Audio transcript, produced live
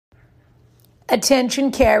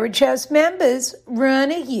Attention Carriage House members,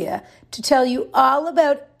 Rana here to tell you all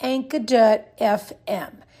about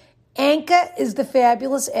Anchor.fm. Anchor is the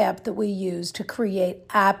fabulous app that we use to create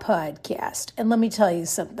our podcast. And let me tell you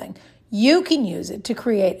something. You can use it to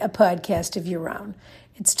create a podcast of your own.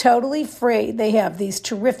 It's totally free. They have these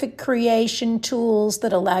terrific creation tools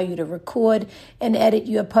that allow you to record and edit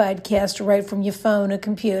your podcast right from your phone or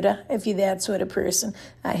computer, if you're that sort of person.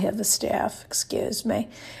 I have a staff, excuse me.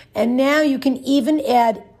 And now you can even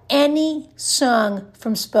add any song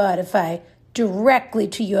from Spotify directly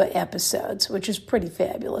to your episodes, which is pretty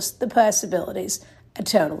fabulous. The possibilities are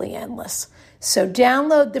totally endless. So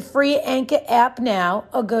download the free Anchor app now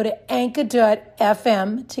or go to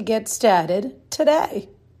anchor.fm to get started today.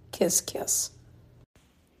 Kiss, kiss.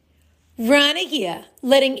 Rana here,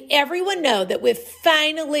 letting everyone know that we're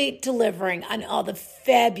finally delivering on all the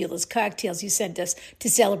fabulous cocktails you sent us to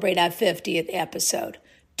celebrate our 50th episode.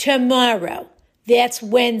 Tomorrow, that's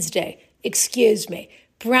Wednesday,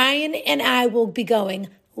 Brian and I will be going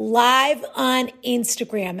live on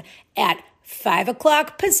Instagram at 5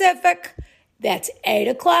 o'clock Pacific. That's 8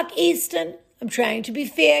 o'clock Eastern. I'm trying to be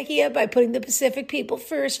fair here by putting the Pacific people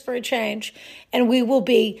first for a change. And we will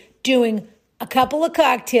be doing a couple of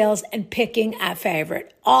cocktails and picking our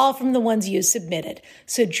favorite, all from the ones you submitted.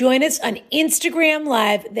 So join us on Instagram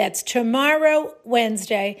Live. That's tomorrow,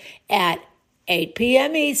 Wednesday, at 8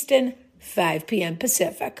 p.m. Eastern, 5 p.m.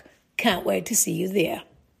 Pacific. Can't wait to see you there.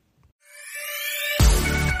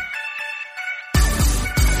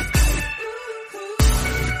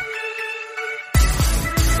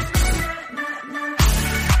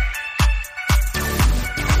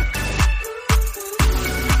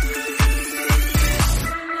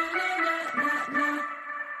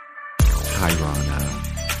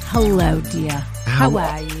 Hello, dear. How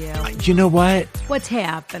are you? You know what? What's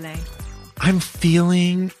happening? I'm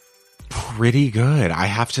feeling pretty good. I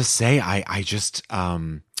have to say, I just,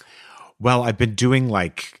 I've been doing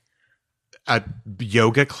like a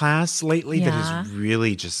yoga class lately that has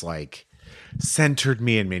really just like centered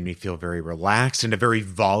me and made me feel very relaxed in a very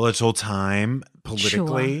volatile time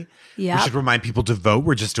politically. Sure. Yeah. We should remind people to vote.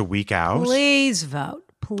 We're just a week out. Please vote.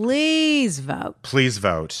 Please vote. Please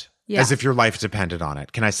vote. Yeah. As if your life depended on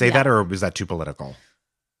it. Can I say that, or was that too political?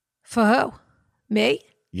 For who? Me?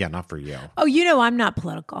 Yeah, not for you. Oh, you know I'm not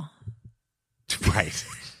political. Right.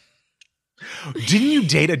 Didn't you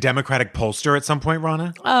date a Democratic pollster at some point,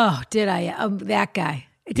 Rana? Oh, did I? That guy.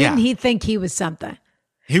 Didn't he think he was something?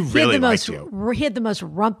 He really liked you. He had the most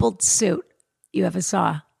rumpled suit you ever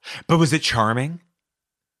saw. But was it charming?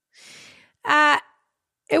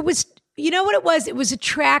 It was, you know what it was? It was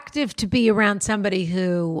attractive to be around somebody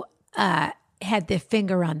who had their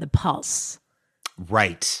finger on the pulse.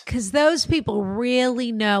 Right. Because those people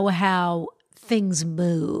really know how things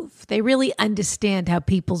move. They really understand how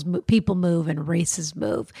people move and races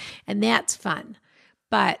move. And that's fun.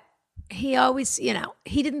 But he always,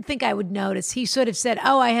 he didn't think I would notice. He sort of said,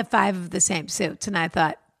 I have 5 of the same suits. And I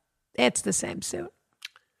thought, it's the same suit.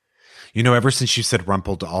 Ever since you said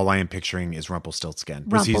rumpled, all I am picturing is Rumpelstiltskin.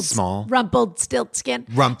 Was he small? Rumpelstiltskin.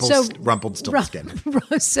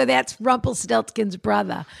 Rumpelstiltskin. So that's Rumpelstiltskin's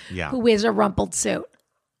brother, who wears a rumpled suit.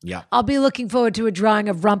 Yeah. I'll be looking forward to a drawing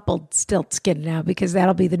of Rumpelstiltskin now, because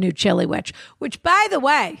that'll be the new Chili Witch. Which, by the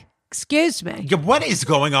way, excuse me. Yeah, what is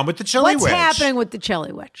going on with the Chili Witch? What's happening with the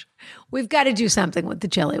Chili Witch? We've got to do something with the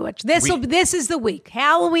Chili Witch. This is the week.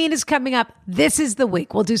 Halloween is coming up. This is the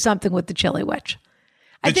week. We'll do something with the Chili Witch.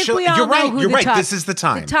 I think we all you're know right. who You're the right. top, This is the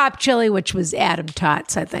time. The top Chili Witch was Adam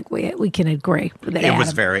Tots. I think we can agree with that. It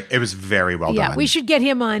was very well done. Yeah, we should get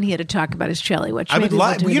him on here to talk about his Chili Witch. I would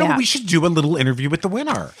love. We should do a little interview with the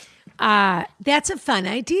winner. That's a fun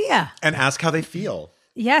idea. And ask how they feel.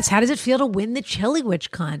 Yes. How does it feel to win the Chili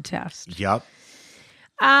Witch contest? Yep.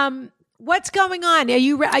 What's going on? Are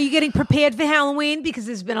you getting prepared for Halloween? Because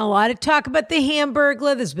there's been a lot of talk about the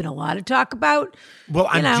Hamburglar. There's been a lot of talk about. Well,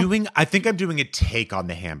 I think I'm doing a take on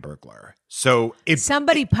the Hamburglar. So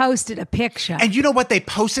somebody posted a picture, and you know what? They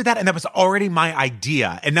posted that, and that was already my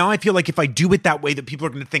idea. And now I feel like if I do it that way, that people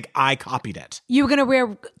are going to think I copied it. You were going to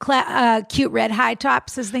wear cute red high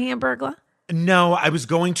tops as the Hamburglar? No, I was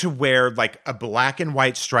going to wear like a black and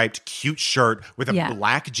white striped cute shirt with a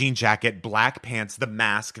black jean jacket, black pants, the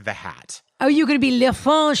mask, the hat. Oh, you're going to be Le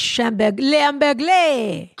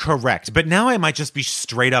Hamburglar. Correct. But now I might just be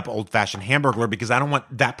straight up old-fashioned Hamburglar because I don't want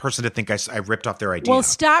that person to think I ripped off their idea. Well,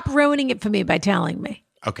 stop ruining it for me by telling me.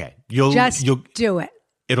 Okay. You'll do it.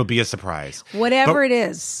 It'll be a surprise. Whatever it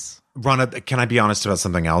is. Rana, can I be honest about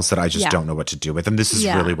something else that I just don't know what to do with? And this is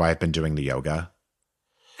really why I've been doing the yoga.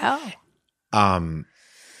 Oh.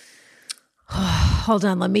 Hold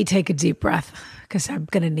on. Let me take a deep breath because I'm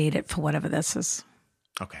going to need it for whatever this is.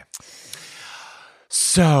 Okay.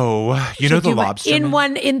 So, the lobster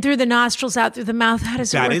in through the nostrils, out through the mouth. How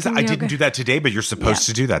does it work? I didn't do that today, but you're supposed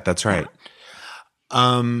to do that. That's right.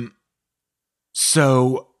 Yeah.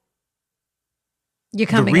 So you're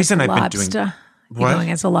coming as a lobster. What? You're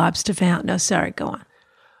going as a lobster fan. No, sorry. Go on.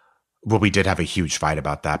 Well, we did have a huge fight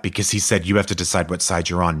about that because he said you have to decide what side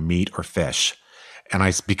you're on, meat or fish.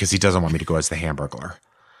 And because he doesn't want me to go as the hamburglar.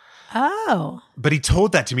 Oh. But he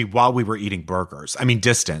told that to me while we were eating burgers. I mean,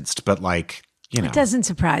 distanced, but It doesn't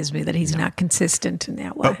surprise me that he's not consistent in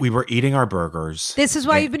that way. But we were eating our burgers. This is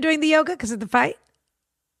why you've been doing the yoga? Because of the fight?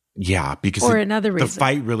 Yeah, because another reason. The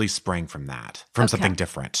fight really sprang from that, from something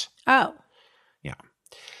different. Oh. Yeah.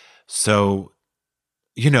 So,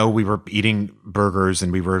 we were eating burgers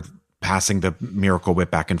and we were passing the Miracle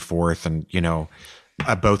Whip back and forth and,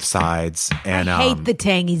 both sides. And I hate the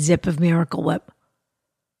tangy zip of Miracle Whip.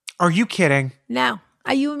 Are you kidding? No.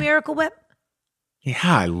 Are you a Miracle Whip? Yeah,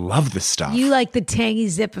 I love this stuff. You like the tangy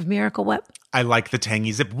zip of Miracle Whip? I like the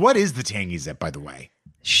tangy zip. What is the tangy zip, by the way?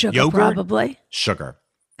 Sugar, Yogurt? probably. Sugar.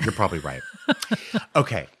 You're probably right.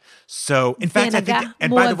 Okay. So, in fact, I think,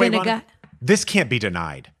 and by the way, Ron, this can't be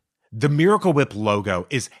denied. The Miracle Whip logo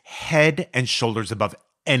is head and shoulders above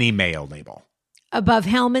any mayo label. Above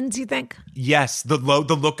Hellman's, you think? Yes. The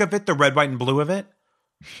look of it, the red, white, and blue of it.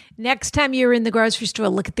 Next time you're in the grocery store,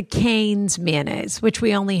 look at the Cane's mayonnaise, which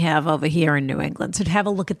we only have over here in New England. So have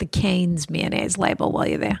a look at the Cane's mayonnaise label while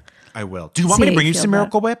you're there. I will. Do you want me to bring you some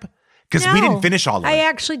Miracle Whip? Because we didn't finish all of it. I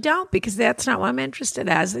actually don't, because that's not what I'm interested in.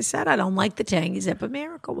 As I said, I don't like the tangy zip of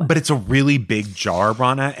Miracle Whip. But it's a really big jar,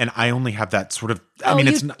 Rana, and I only have that sort of,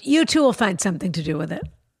 it's not. You two will find something to do with it.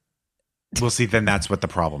 We'll see, then that's what the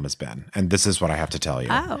problem has been. And this is what I have to tell you.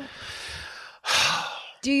 Oh.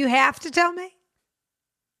 Do you have to tell me?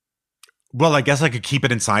 Well, I guess I could keep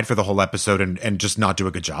it inside for the whole episode and just not do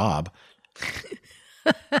a good job.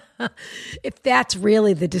 If that's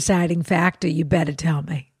really the deciding factor, you better tell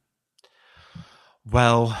me.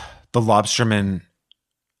 Well, the lobsterman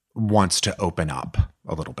wants to open up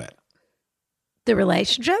a little bit. The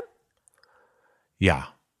relationship? Yeah.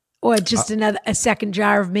 Or just a second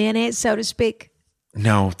jar of mayonnaise, so to speak?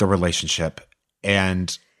 No, the relationship.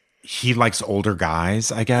 And he likes older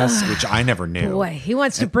guys, I guess, which I never knew. Boy, he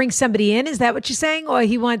wants to bring somebody in. Is that what you're saying? Or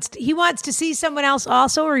he wants to see someone else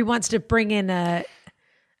also, or he wants to bring in another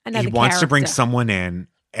He wants to bring someone in,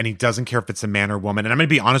 and he doesn't care if it's a man or woman. And I'm going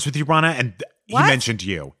to be honest with you, Rana, and he mentioned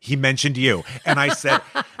you. And I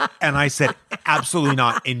said, absolutely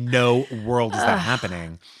not. In no world is that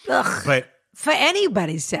happening. But for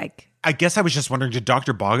anybody's sake. I guess I was just wondering, did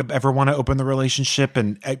Dr. Bog ever want to open the relationship?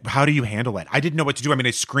 And how do you handle it? I didn't know what to do. I mean,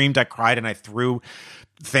 I screamed, I cried, and I threw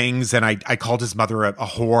things, and I called his mother a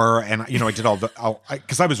whore, and I did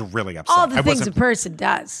because I was really upset. All the things a person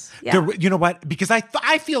does. Yeah. You know what? Because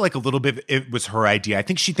I feel like a little bit it was her idea. I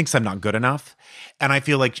think she thinks I'm not good enough, and I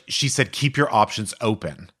feel like she said, keep your options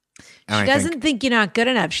open. And she doesn't think you're not good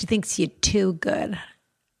enough. She thinks you're too good.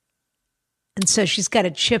 And so she's got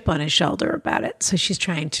a chip on her shoulder about it. So she's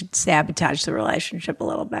trying to sabotage the relationship a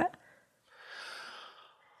little bit.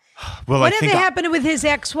 Well, whatever happened with his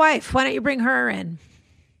ex-wife? Why don't you bring her in?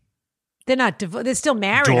 They're not divorced. They're still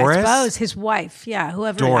married, Doris? I suppose. His wife. Yeah,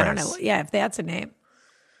 whoever. Doris. I don't know. Yeah, if that's a name.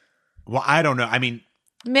 Well, I don't know. I mean,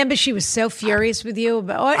 remember she was so furious with you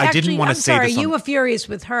about. I didn't want to say this. You were furious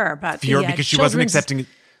with her about because she wasn't accepting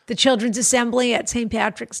the children's assembly at St.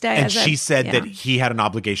 Patrick's Day. And she said that he had an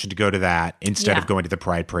obligation to go to that instead of going to the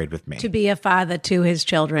Pride Parade with me. To be a father to his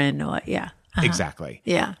children. Or, Exactly.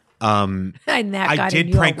 Yeah. And I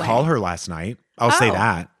did prank call her last night. I'll say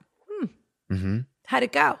that. Mm-hmm. How'd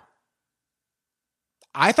it go?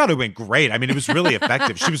 I thought it went great. I mean, it was really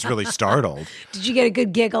effective. She was really startled. Did you get a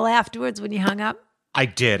good giggle afterwards when you hung up? I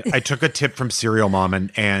did. I took a tip from Serial Mom,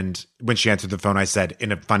 and when she answered the phone, I said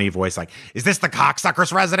in a funny voice, like, "Is this the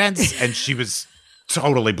cocksucker's residence?" And she was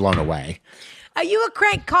totally blown away. Are you a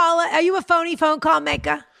crank caller? Are you a phony phone call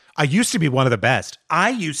maker? I used to be one of the best.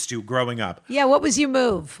 I used to growing up. Yeah, what was your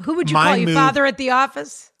move? Who would you call? Your father at the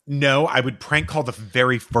office? No, I would prank call the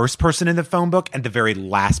very first person in the phone book and the very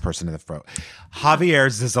last person in the phone. Javier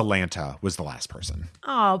Zizalanta was the last person.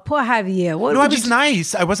 Oh, poor Javier. I was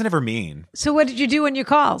nice. I wasn't ever mean. So what did you do in your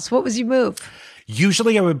calls? What was your move?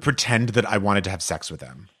 Usually I would pretend that I wanted to have sex with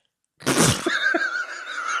him.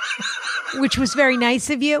 Which was very nice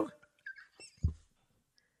of you.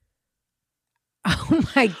 Oh,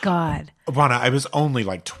 my God. Rana, I was only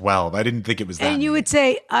like 12. I didn't think it was that. And you would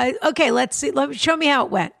say, okay, let's see. Show me how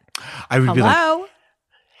it went. I would be like,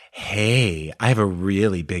 hey, I have a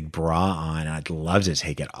really big bra on and I'd love to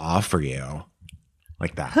take it off for you.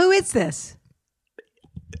 Like that. Who is this?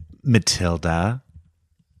 Matilda.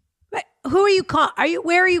 Who are you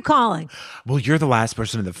where are you calling? Well, you're the last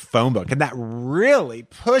person in the phone book, and that really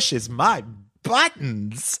pushes my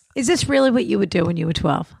buttons. Is this really what you would do when you were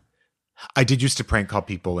 12? I did used to prank call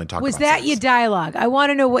people and talk Was about that sex. your dialogue? I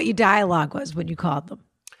want to know what your dialogue was when you called them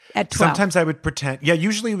at 12. Sometimes I would pretend. Yeah,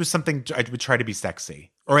 usually it was something I would try to be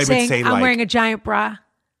sexy. Or I Saying, would say I'm wearing a giant bra.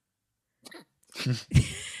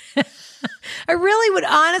 I really would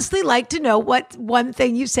honestly like to know what one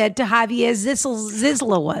thing you said to Javier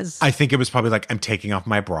Zizla was. I think it was probably like, I'm taking off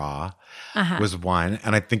my bra was one.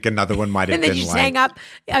 And I think another one might have and then been you just like, hang up.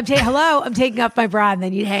 Hello, I'm taking off my bra. And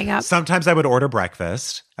then you'd hang up. Sometimes I would order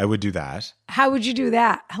breakfast. I would do that. How would you do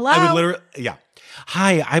that? Hello? I would literally, yeah.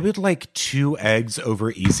 Hi, I would like 2 eggs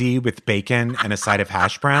over easy with bacon and a side of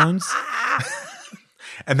hash browns.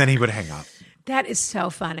 And then he would hang up. That is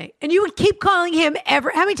so funny. And you would keep calling him how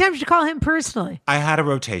many times did you call him personally? I had a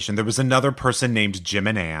rotation. There was another person named Jim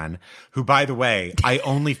and Ann, who, by the way, I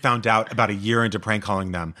only found out about a year into prank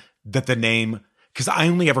calling them that the name, because I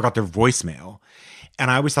only ever got their voicemail.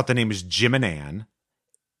 And I always thought the name was Jim and Ann.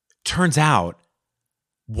 Turns out,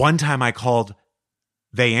 one time I called,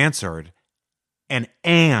 they answered, and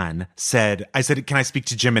Ann said, I said, can I speak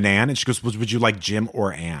to Jim and Ann? And she goes, would you like Jim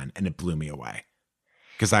or Ann? And it blew me away.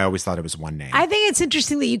 Because I always thought it was one name. I think it's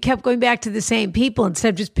interesting that you kept going back to the same people instead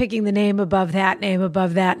of just picking the name above that name,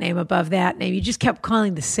 above that name, above that name. You just kept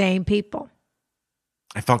calling the same people.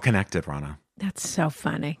 I felt connected, Rana. That's so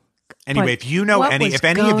funny. Anyway, if you know if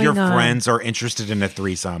any of your on? friends are interested in a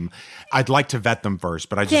threesome, I'd like to vet them first,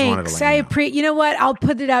 but I just wanted to let you know. You know what? I'll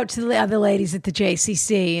put it out to the other ladies at the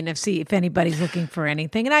JCC and see if anybody's looking for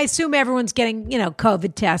anything. And I assume everyone's getting,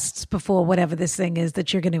 COVID tests before whatever this thing is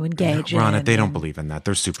that you're going to engage in. Rana, they don't believe in that.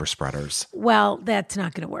 They're super spreaders. Well, that's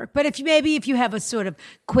not going to work. But if you have a sort of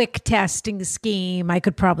quick testing scheme, I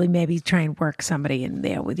could probably maybe try and work somebody in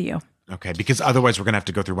there with you. Okay, because otherwise we're going to have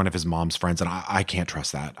to go through one of his mom's friends, and I can't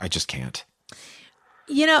trust that. I just can't.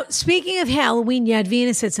 Speaking of Halloween,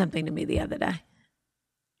 Yadvina said something to me the other day.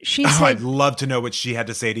 She said, I'd love to know what she had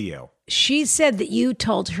to say to you. She said that you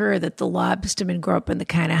told her that the Lobstermen grew up in the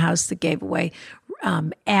kind of house that gave away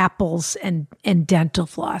apples and dental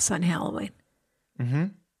floss on Halloween. Mm-hmm.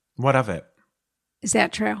 What of it? Is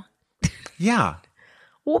that true? Yeah.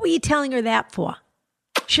 What were you telling her that for?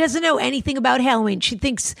 She doesn't know anything about Halloween.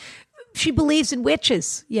 She believes in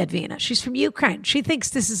witches, Yadvina. She's from Ukraine. She thinks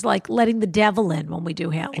this is like letting the devil in when we do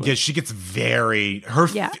Halloween. Yeah, she gets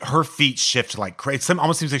her feet shift like crazy. It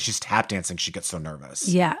almost seems like she's tap dancing. She gets so nervous.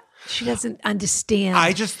 Yeah, she doesn't understand.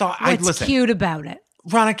 I just thought, what's cute about it.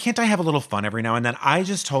 Rana, can't I have a little fun every now and then? I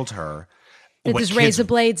just told her that there's razor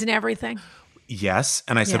blades and everything. Yes,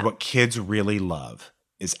 and I said what kids really love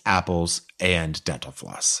is apples and dental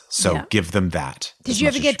floss. So give them that. Did you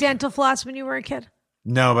ever get dental floss when you were a kid?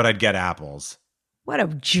 No, but I'd get apples. What a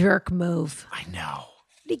jerk move. I know.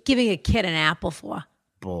 What are you giving a kid an apple for?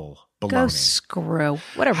 Baloney. Go screw.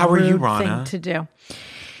 What a How rude are you, Rana? thing to do.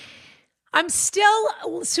 I'm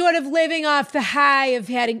still sort of living off the high of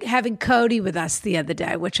having Cody with us the other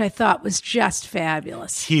day, which I thought was just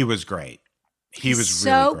fabulous. He was great. He was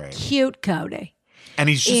so really great. Cute, Cody. And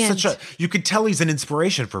he's just you could tell he's an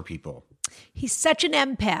inspiration for people. He's such an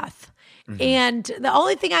empath. Mm-hmm. And the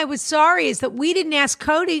only thing I was sorry is that we didn't ask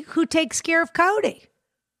Cody who takes care of Cody.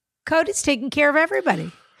 Cody's taking care of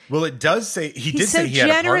everybody. Well, it does say he did say he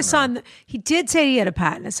had a partner. He did say he had a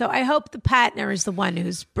partner. So I hope the partner is the one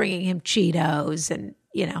who's bringing him Cheetos and,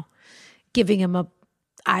 giving him a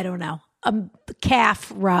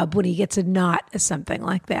calf rub when he gets a knot or something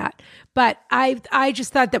like that. But I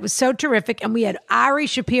just thought that was so terrific. And we had Ari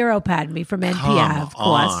Shapiro, pardon me, from NPR, of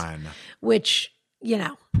course, which,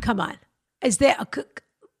 come on.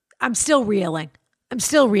 I'm still reeling.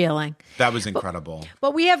 That was incredible.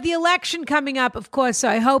 But we have the election coming up, of course, so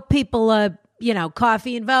I hope people are,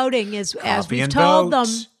 coffee and voting as we've told them.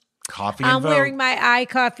 Coffee and vote. I'm wearing my I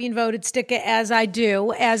Coffee and Voted sticker as I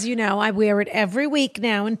do. As you know, I wear it every week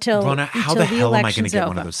now until Rona, how the hell am I going to get over.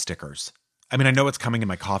 one of those stickers? I mean, I know it's coming in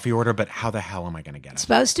my coffee order, but how the hell am I going to get it? It's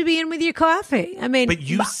supposed to be in with your coffee. I mean, but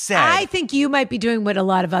you said... I think you might be doing what a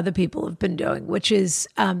lot of other people have been doing, which is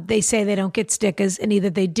they say they don't get stickers, and either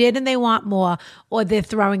they did and they want more, or they're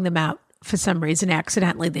throwing them out for some reason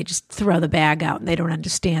accidentally. They just throw the bag out, and they don't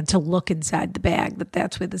understand to look inside the bag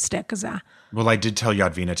that's where the stickers are. Well, I did tell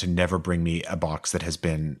Yadvina to never bring me a box that is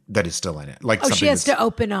still in it. She has to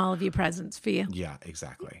open all of your presents for you. Yeah,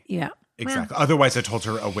 exactly. Yeah. Exactly. Well, otherwise, I told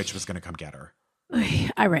her a witch was going to come get her.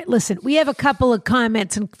 All right, listen, we have a couple of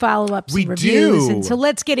comments and follow-ups and reviews. And so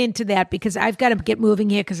let's get into that because I've got to get moving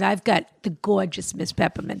here because I've got the gorgeous Miss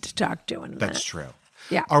Peppermint to talk to in a minute. That's true.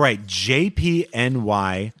 Yeah. All right,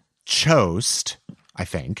 JPNY Choast, I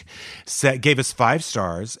think, gave us 5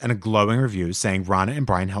 stars and a glowing review saying, Rana and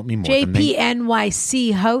Brian helped me more than they...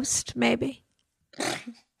 JPNYC host, maybe?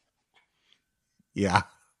 Yeah.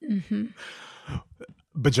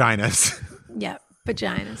 Vaginas. Yeah,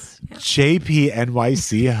 vaginas. Yeah.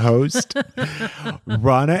 JPNYC host,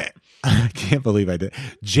 Rana... I can't believe I did.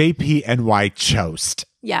 JPNY Choast.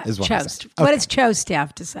 Yeah, is what Choast. Okay. What does Choast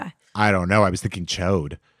have to say? I don't know. I was thinking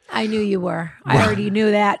chode. I knew you were. I already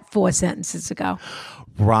knew that 4 sentences ago.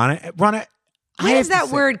 Rana, where does that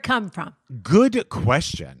word come from? Good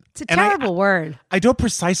question. It's a terrible word. I don't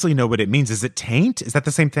precisely know what it means. Is it taint? Is that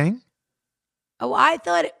the same thing? Oh, I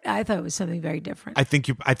thought it was something very different. I think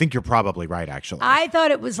you're probably right, actually. I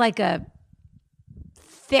thought it was like a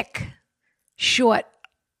thick, short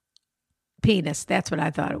penis. That's what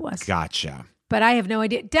I thought it was. Gotcha. But I have no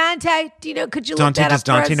idea. Dante, do you know? Could you look Dante, that up does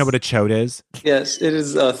Dante for us? know what a chode is? Yes, it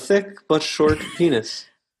is a thick but short penis.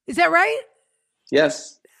 Is that right?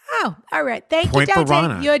 Yes. Oh, all right. Thank Point you, for Dante.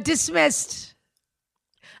 Rana. You're dismissed.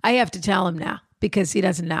 I have to tell him now because he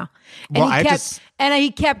doesn't know. Well, And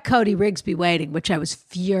he kept Cody Rigsby waiting, which I was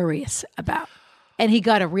furious about. And he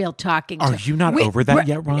got a real talking to. Are you not over that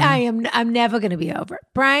yet, Rana? I am. I'm never going to be over it.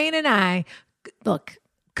 Brian and I, look,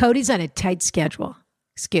 Cody's on a tight schedule.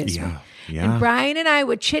 Excuse me. Yeah. And Brian and I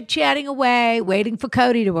were chit-chatting away, waiting for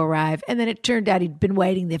Cody to arrive. And then it turned out he'd been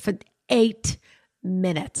waiting there for 8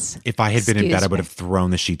 minutes. If I had been in bed, I Excuse would me. have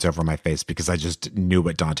thrown the sheets over my face because I just knew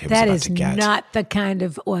what Dante was about to get. That is not the kind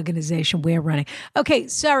of organization we're running. Okay,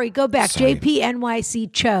 sorry, go back. Sorry.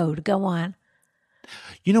 JPNYC Chode, go on.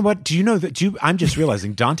 You know what? Do you know that? I'm just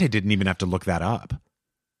realizing Dante didn't even have to look that up.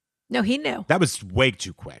 No, he knew. That was way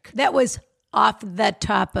too quick. That was off the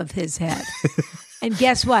top of his head. And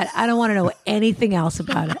guess what? I don't want to know anything else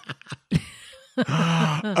about it.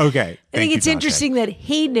 Okay. I think it's interesting that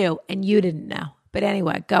he knew and you didn't know. But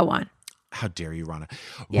anyway, go on. How dare you, Rana?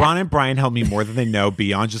 Yeah. Rana and Brian help me more than they know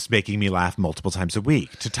beyond just making me laugh multiple times a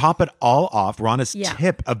week. To top it all off, Rana's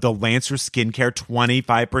tip of the Lancer Skincare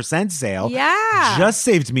 25% sale just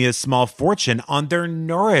saved me a small fortune on their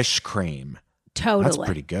Nourish cream. Totally. That's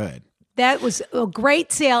pretty good. That was a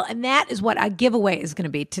great sale. And that is what our giveaway is going to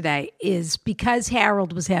be today is because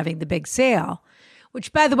Harold was having the big sale,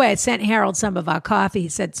 which, by the way, I sent Harold some of our coffee. He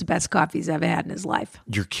said it's the best coffee he's ever had in his life.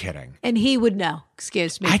 You're kidding. And he would know.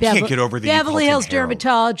 Excuse me. I can't get over the Beverly Hills insulting Harold.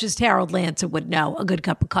 dermatologist Harold Lancer would know a good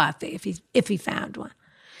cup of coffee if he found one.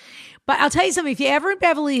 But I'll tell you something. If you're ever in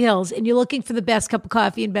Beverly Hills and you're looking for the best cup of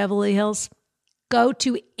coffee in Beverly Hills, go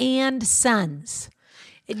to And Sons.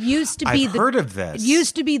 It used to be I've heard of this. It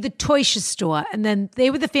used to be the Toysha store, and then they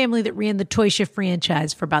were the family that ran the Toysha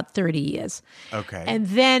franchise for about 30 years. Okay. And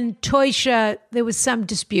then Toysha, there was some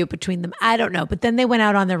dispute between them. I don't know, but then they went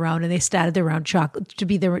out on their own and they started their own chocolate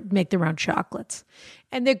make their own chocolates,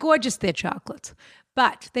 and they're gorgeous. Their chocolates,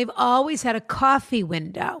 but they've always had a coffee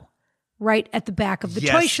window right at the back of the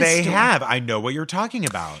Toysha store. Yes, they have. I know what you're talking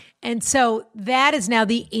about. And so that is now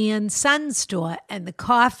the And Son store, and the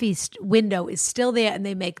coffee window is still there, and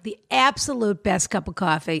they make the absolute best cup of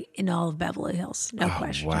coffee in all of Beverly Hills. No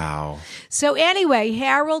question. Wow. So anyway,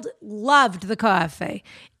 Harold loved the coffee,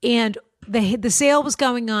 and the sale was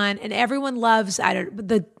going on, and everyone loves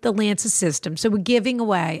the Lancer system. So we're giving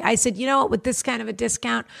away. I said, you know what? With this kind of a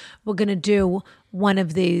discount, we're going to do one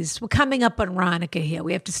of these. We're coming up on Hanukkah here.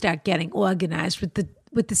 We have to start getting organized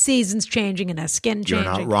with the seasons changing and our skin changing.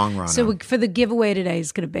 You're not wrong, Rana. So for the giveaway today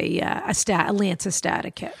is going to be a Lancer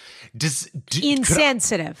starter kit.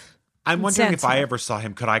 Insensitive. I'm wondering if I ever saw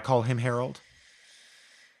him. Could I call him Harold?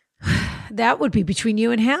 That would be between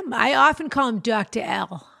you and him. I often call him Dr.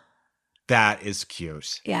 L. That is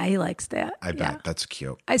cute. Yeah, he likes that. I bet. That's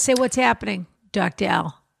cute. I say, what's happening, Dr.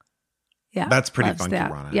 L? Yeah. That's pretty loves funky,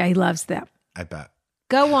 that. Rana. Yeah, he loves that. I bet.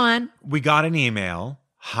 Go on. We got an email.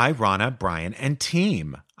 Hi, Rana, Brian, and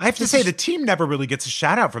team. I have to say, the team never really gets a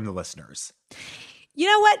shout out from the listeners. You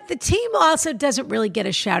know what? The team also doesn't really get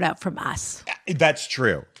a shout out from us. That's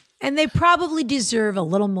true. And they probably deserve a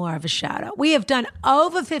little more of a shout out. We have done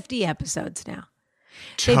over 50 episodes now.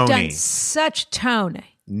 Tony. They've done such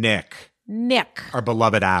Tony. Nick. Our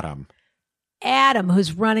beloved Adam. Adam,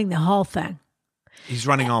 who's running the whole thing. He's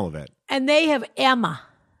running all of it. And they have Emma.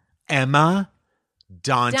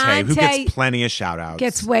 Dante, who gets plenty of shout outs.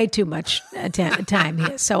 Gets way too much time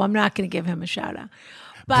here, so I'm not going to give him a shout out.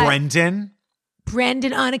 But Brendan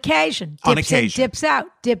on occasion. Dips in, dips out.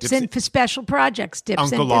 Dips in for special projects. Dips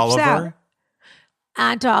Uncle in, dips Oliver.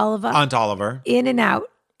 Aunt Oliver. Aunt Oliver. In and out.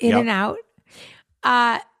 In Yep. and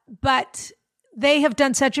out. But they have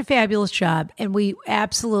done such a fabulous job, and we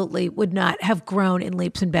absolutely would not have grown in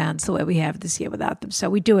leaps and bounds the way we have this year without them. So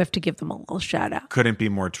we do have to give them a little shout out. Couldn't be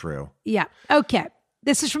more true. Yeah. Okay.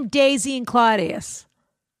 This is from Daisy and Claudius.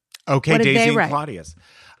 Okay, What did Daisy they and write? Claudius.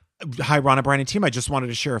 Hi, Ronna, Brian, and team. I just wanted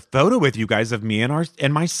to share a photo with you guys of me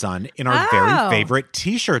and my son in our very favorite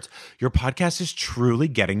T-shirts. Your podcast is truly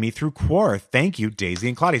getting me through Quar. Thank you, Daisy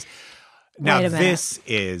and Claudius. Now, Wait a minute. this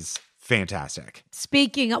is fantastic.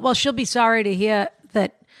 Speaking of, well, she'll be sorry to hear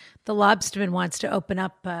that the Lobsterman wants to open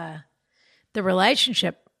up the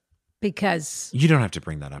relationship because, You don't have to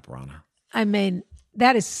bring that up, Ronna. I mean,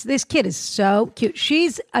 this kid is so cute.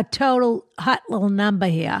 She's a total hot little number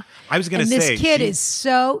here. I was going to And say, this kid is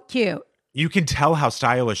so cute. you can tell how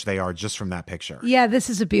stylish they are just from that picture. Yeah, this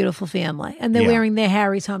is a beautiful family. And they're Yeah. wearing their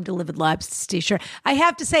Harry's Home Delivered Lobsters t-shirt. I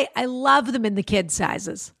have to say, I love them in the kid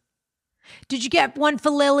sizes. Did you get one for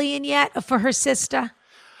Lillian yet or for her sister?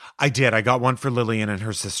 I did. I got one for Lillian and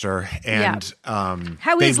her sister. And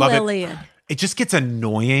How they is love Lillian? It just gets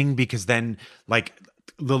annoying because then, like,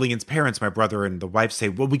 Lillian's parents, my brother and the wife, say,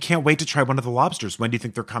 "Well, we can't wait to try one of the lobsters. When do you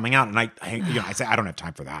think they're coming out?" And I say, "I don't have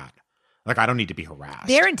time for that. Like, I don't need to be harassed."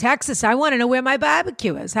 They're in Texas. I want to know where my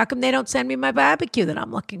barbecue is. How come they don't send me my barbecue that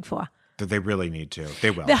I'm looking for? They really need to.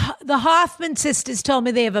 They will. The Hoffman sisters told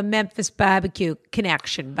me they have a Memphis barbecue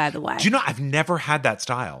connection, by the way. Do you know, I've never had that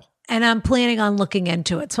style. And I'm planning on looking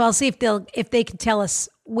into it. So I'll see if they can tell us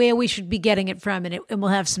where we should be getting it from, and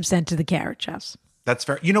we'll have some sent to the Carrot House. That's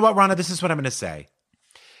fair. You know what, Ronna? This is what I'm going to say.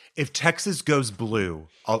 If Texas goes blue,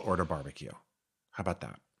 I'll order barbecue. How about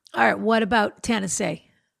that? All right. What about Tennessee?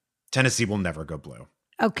 Tennessee will never go blue.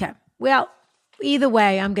 Okay. Well, either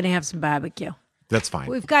way, I'm going to have some barbecue. That's fine.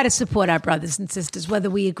 We've got to support our brothers and sisters, whether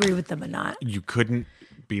we agree with them or not. You couldn't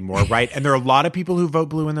be more right. And there are a lot of people who vote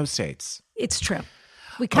blue in those states. It's true.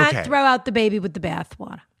 We can't Okay. throw out the baby with the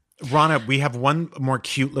bathwater. Ronna, we have one more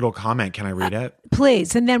cute little comment. Can I read it?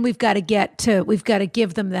 Please. And then we've got to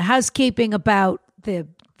give them the housekeeping about the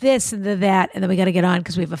this and the that. And then we got to get on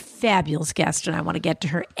because we have a fabulous guest and I want to get to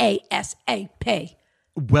her ASAP.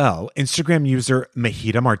 Well, Instagram user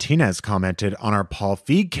Mahita Martinez commented on our Paul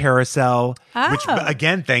Feig carousel, which,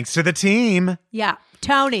 again, thanks to the team. Yeah.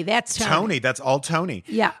 Tony. That's Tony. Tony, that's all Tony.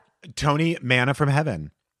 Yeah. Tony, manna from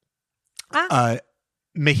heaven.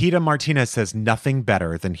 Mahita Martinez says nothing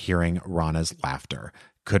better than hearing Rana's laughter.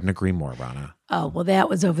 Couldn't agree more, Rana. Oh, well, that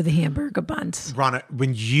was over the hamburger buns. Rana,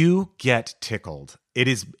 when you get tickled, it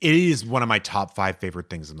is one of my top 5 favorite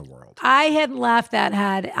things in the world. I hadn't laughed that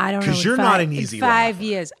hard. I don't know. 'Cause you're not an easy in 5 laugher.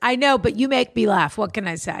 years. I know, but you make me laugh. What can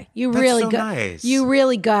I say? You That's really so got nice. You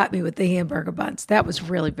really got me with the hamburger buns. That was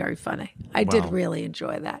really very funny. I did Well, really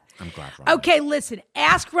enjoy that. I'm glad, Rana. Okay, listen.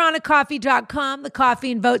 AskRonaCoffee.com. The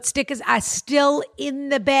coffee and vote stickers are still in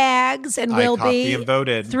the bags and will Coffee be and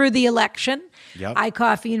voted. through the election. Yep. I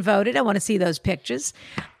coffee and voted. I want to see those pictures.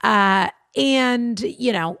 And,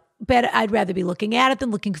 you know, I'd rather be looking at it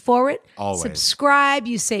than looking for it. Always. Subscribe.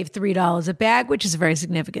 You save $3 a bag, which is a very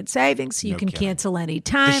significant savings. You No can kidding. cancel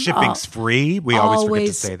anytime. The shipping's free. We always forget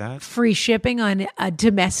to say that. Free shipping on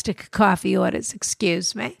domestic coffee orders,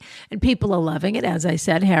 excuse me. And people are loving it. As I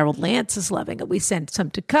said, Harold Lance is loving it. We sent some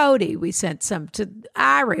to Cody. We sent some to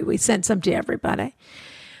Ari. We sent some to everybody.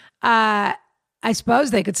 I suppose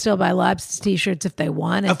they could still buy Lobsters t-shirts if they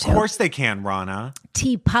wanted Of to. course they can, Rana.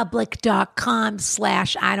 tpublic.com/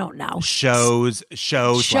 I don't know. Shows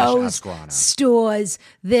 /Ask Rana. Stores,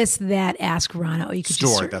 this, that, Ask Rana. Or you could Store,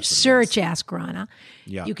 just that's what it search Ask Rana.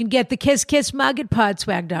 Yeah. You can get the Kiss Kiss mug at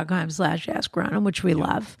podswag.com/Ask Rana, which we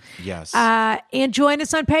love. Yes. And join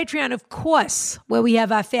us on Patreon, of course, where we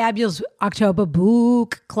have our fabulous October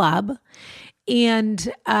Book Club.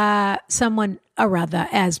 And someone or other,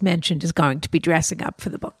 as mentioned, is going to be dressing up for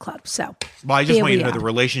the book club. So, Well, I just here want you we to know are. the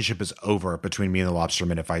relationship is over between me and the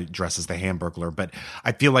Lobsterman if I dress as the Hamburglar, but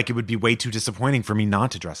I feel like it would be way too disappointing for me not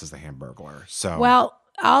to dress as the Hamburglar. So, Well,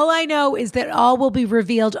 all I know is that all will be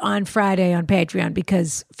revealed on Friday on Patreon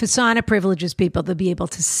because Fasana privileges people to be able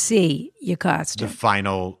to see your the costume.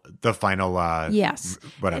 final Yes.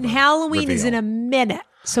 whatever. And Halloween is in reveal. a minute.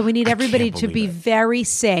 So we need everybody can't to be believe it. very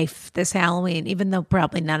safe this Halloween, even though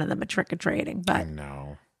probably none of them are trick-or-treating. But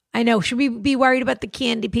No. I know. Should we be worried about the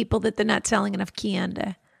candy people that they're not selling enough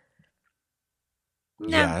candy? No.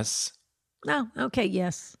 Yes. No. Okay.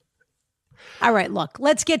 Yes. All right. Look,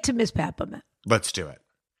 let's get to Miss Peppermint. Let's do it.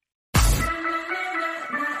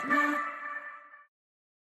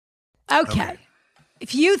 Okay.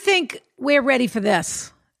 If you think we're ready for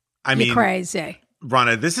this, I you're mean, crazy.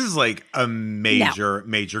 Rana, this is like a major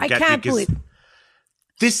I get can't because believe.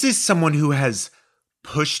 this is someone who has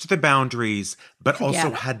pushed the boundaries, but Forget also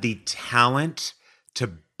it. had the talent to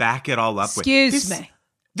back it all up Excuse with. me.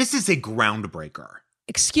 This is a groundbreaker.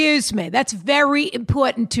 Excuse me. That's very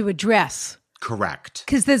important to address. Correct.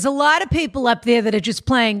 Because there's a lot of people up there that are just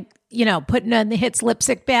playing, putting on the hits lip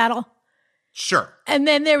sync battle. Sure. And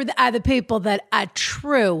then there are the people that are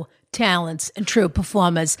true talents and true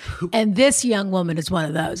performers. And this young woman is one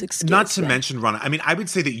of those. Excuse Not to me. mention, Rana, I mean, I would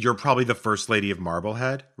say that you're probably the first lady of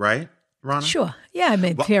Marblehead, right, Rana? Sure. Yeah, I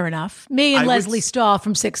mean, fair enough. Me and I would Leslie Stahl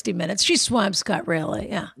from 60 Minutes. She's Swampscott, really.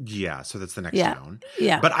 Yeah. Yeah, so that's the next Yeah. down.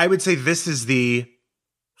 Yeah. But I would say this is the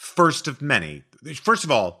first of many. First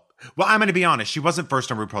of all, well, I'm going to be honest. She wasn't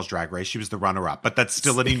first on RuPaul's Drag Race. She was the runner-up, but that's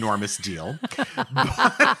still an enormous deal.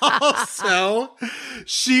 But also,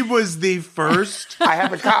 she was the first. I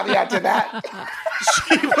have a caveat to that.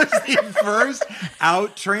 She was the first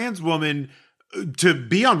out trans woman to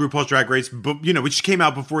be on RuPaul's Drag Race, but, which came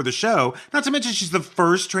out before the show. Not to mention, she's the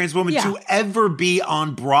first trans woman to ever be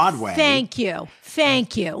on Broadway. Thank you.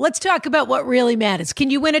 Let's talk about what really matters. Can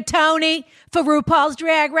you win a Tony for RuPaul's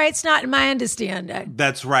Drag Race? Not in my understanding.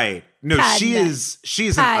 That's right. No, Pardon she me. is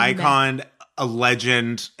an Pardon me. icon, a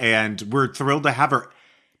legend, and we're thrilled to have her.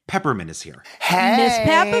 Peppermint is here. Hey. Miss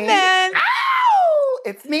Peppermint. Ow!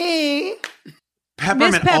 It's me.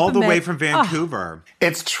 Peppermint, all the way Peppermint. from Vancouver.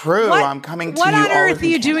 It's true. What- I'm coming to What you. on all earth over are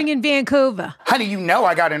you Canada. doing in Vancouver? Honey,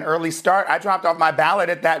 I got an early start. I dropped off my ballot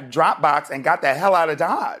at that drop box and got the hell out of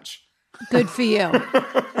Dodge. Good for you.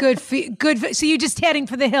 So you're just heading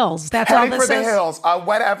for the hills. That's all Heading this for the is? hills.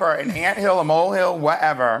 Whatever. An anthill, a molehill,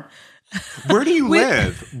 whatever. Where do you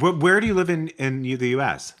live? Where do you live in the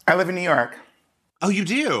U.S.? I live in New York. Oh, you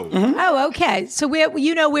do? Mm-hmm. Oh, okay. So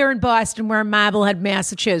we're in Boston. We're in Marblehead,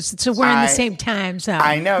 Massachusetts. So we're in the same time zone.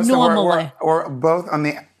 I know. So Normally. we're both on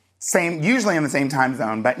the same, usually in the same time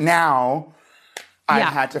zone. But now I've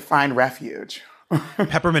had to find refuge.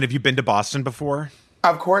 Peppermint, have you been to Boston before?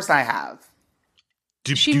 Of course I have.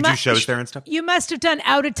 Do you do shows there and stuff? You must have done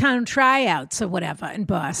out-of-town tryouts or whatever in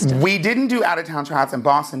Boston. We didn't do out-of-town tryouts in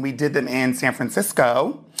Boston. We did them in San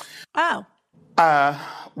Francisco, Oh.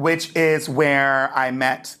 which is where I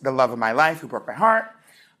met the love of my life, who broke my heart.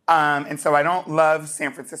 And so I don't love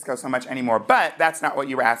San Francisco so much anymore. But that's not what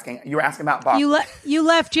you were asking. You were asking about Boston. You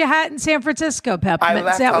left your hat in San Francisco, Peppermint. I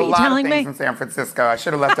left Is that a what you're lot telling of things me? in San Francisco. I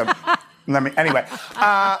should have left them. Anyway.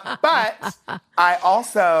 But I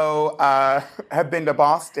also have been to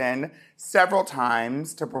Boston several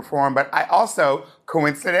times to perform. But I also,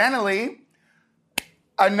 coincidentally,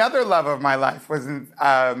 another love of my life was in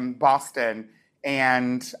Boston.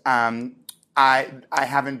 And I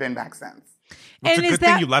haven't been back since. It's And a is good thing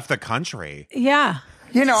that- you left the country. Yeah.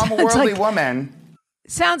 I'm a Sounds worldly like- woman.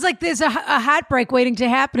 Sounds like there's a heartbreak waiting to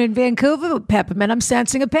happen in Vancouver, Peppermint. I'm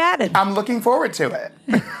sensing a pattern. I'm looking forward to it.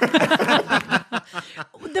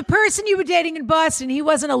 The person you were dating in Boston, he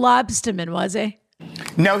wasn't a lobsterman, was he?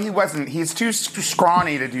 No, he wasn't. He's too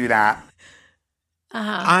scrawny to do that.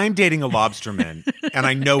 I'm dating a lobsterman, and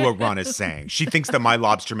I know what Ron is saying. She thinks that my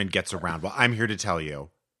lobsterman gets around. Well, I'm here to tell you.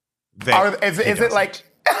 Is it like...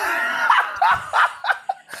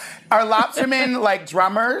 Are lobstermen like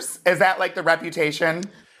drummers? Is that like the reputation?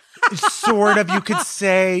 Sort of. You could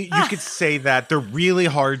say that they're really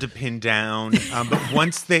hard to pin down. But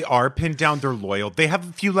once they are pinned down, they're loyal. They have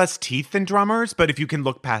a few less teeth than drummers, but if you can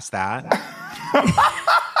look past that,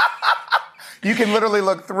 You can literally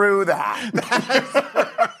look through that.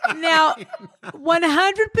 Now,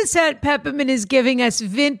 100% Peppermint is giving us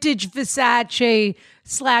vintage Versace /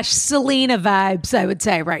 Selena vibes, I would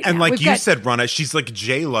say, right now. and like We've you got- said, Rana, she's like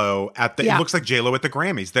J-Lo at the. Yeah. It looks like J-Lo at the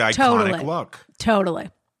Grammys. The iconic Totally. look.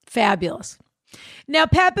 Totally. Fabulous. Now,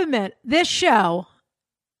 Peppermint, this show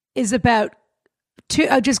is about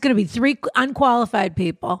just going to be 3 unqualified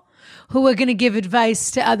people who are going to give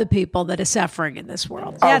advice to other people that are suffering in this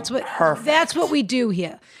world. Perfect. That's what we do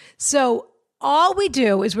here. So all we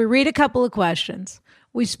do is we read a couple of questions.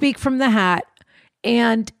 We speak from the hat.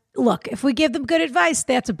 And look, if we give them good advice,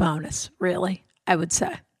 that's a bonus, really, I would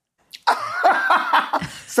say.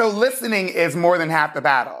 So listening is more than half the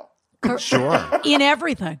battle. Sure. In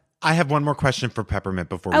everything. I have one more question for Peppermint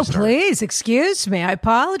before we Oh, start. please, excuse me. I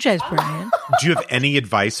apologize, Brian. Do you have any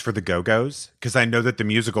advice for the Go-Go's? Because I know that the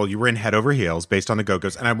musical, you were in Head Over Heels based on the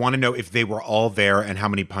Go-Go's, and I want to know if they were all there and how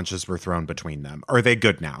many punches were thrown between them. Are they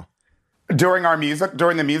good now? During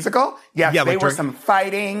the musical? Yes, Yeah, they like were during- some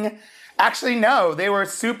fighting. Actually, no, they were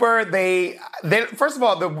super. They first of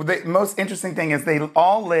all, the most interesting thing is they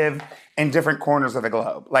all live in different corners of the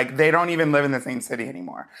globe. Like they don't even live in the same city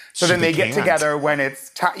anymore. So then they get can't. together when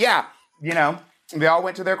it's time. Yeah, they all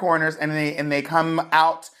went to their corners and they come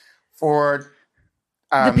out for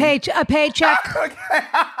A paycheck.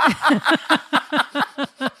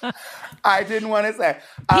 I didn't want to say.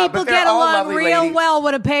 People get along real well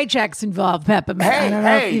when a paycheck's involved, Peppermint.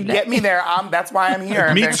 Hey, get me there. That's why I'm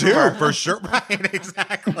here. Me too, for sure. Right,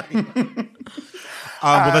 exactly.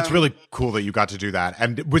 Well, that's really cool that you got to do that.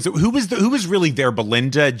 And who was really there?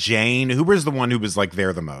 Belinda, Jane? Who was the one who was like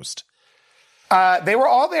there the most? They were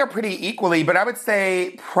all there pretty equally, but I would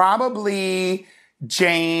say probably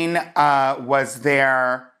Jane was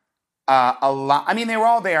there a lot. I mean, they were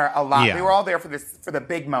all there a lot. Yeah. They were all there for the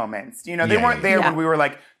big moments. You know, they weren't there when we were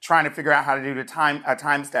like trying to figure out how to do a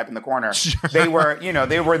time step in the corner. Sure. They were,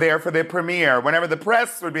 they were there for the premiere whenever the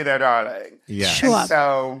press would be there, darling. Yeah. Sure. And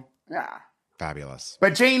so, yeah. Fabulous.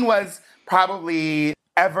 But Jane was probably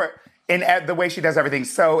in the way she does everything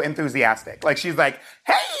so enthusiastic. Like she's like,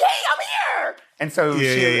 hey, I'm here. And so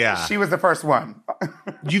she was the first one.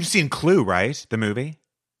 You've seen Clue, right? The movie?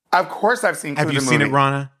 Of course I've seen Clue. Have you seen it,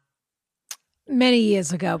 Rana? Many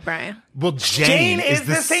years ago, Brian. Well, Jane is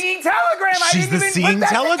the singing telegram. She's the singing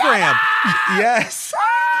telegram. Yes.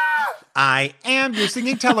 I am your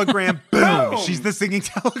singing telegram. Boom. She's the singing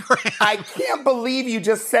telegram. I can't believe you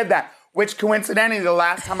just said that. Which coincidentally, the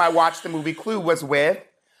last time I watched the movie Clue was with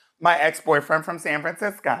my ex-boyfriend from San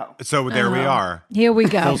Francisco. So there we are. Here we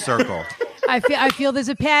go. Full circle. I feel there's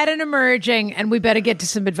a pattern emerging, and we better get to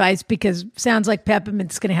some advice because sounds like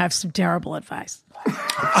Peppermint's going to have some terrible advice.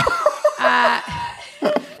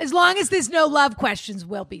 As long as there's no love questions,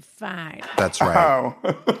 we'll be fine. That's right.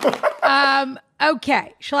 Oh.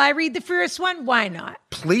 Okay. Shall I read the first one? Why not?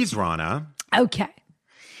 Please, Rana. Okay.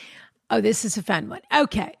 Oh, this is a fun one.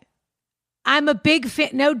 Okay. I'm a big fan.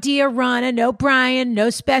 No dear Rana, no Brian, no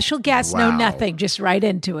special guest, no nothing. Just right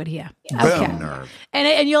into it here. Okay. Nerve.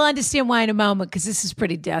 And you'll understand why in a moment because this is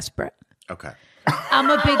pretty desperate. Okay. I'm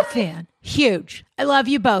a big fan. Huge. I love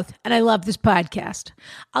you both, and I love this podcast.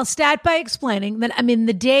 I'll start by explaining that I'm in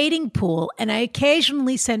the dating pool, and I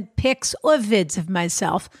occasionally send pics or vids of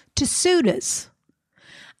myself to suitors.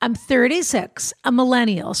 I'm 36, a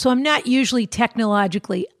millennial, so I'm not usually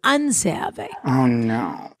technologically unsavvy. Oh,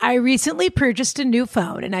 no. I recently purchased a new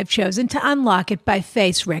phone, and I've chosen to unlock it by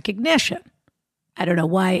face recognition. I don't know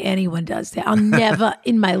why anyone does that. I'll never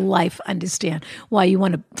in my life understand why you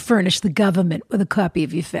want to furnish the government with a copy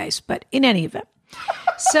of your face. But in any event,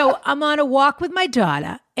 so I'm on a walk with my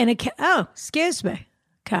daughter, and excuse me.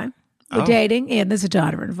 Okay. We're dating, and there's a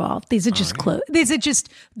daughter involved. These are just Clue. These are just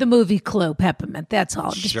the movie Clue, Peppermint. That's all.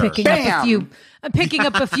 I'm just picking up a few. I'm picking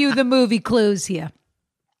up a few of the movie clues here.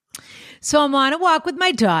 So I'm on a walk with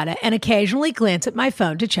my daughter and occasionally glance at my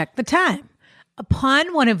phone to check the time.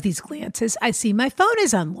 Upon one of these glances, I see my phone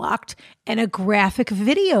is unlocked and a graphic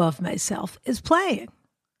video of myself is playing.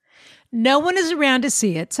 No one is around to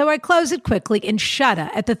see it, so I close it quickly and shudder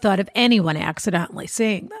at the thought of anyone accidentally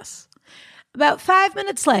seeing this. About 5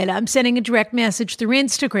 minutes later, I'm sending a direct message through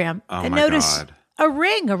Instagram and notice a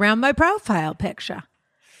ring around my profile picture.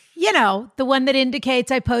 You know, the one that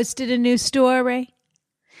indicates I posted a new story.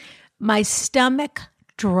 My stomach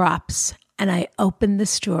drops and I open the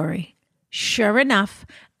story. Sure enough,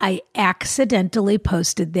 I accidentally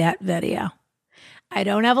posted that video. I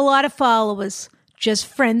don't have a lot of followers, just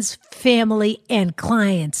friends, family, and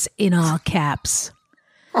clients in all caps.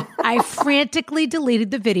 I frantically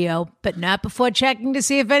deleted the video, but not before checking to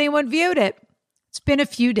see if anyone viewed it. It's been a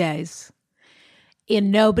few days,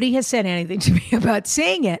 and nobody has said anything to me about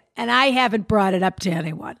seeing it, and I haven't brought it up to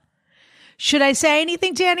anyone. Should I say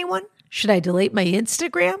anything to anyone? Should I delete my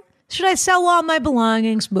Instagram? Should I sell all my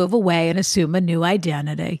belongings, move away, and assume a new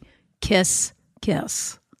identity? Kiss,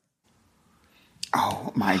 kiss.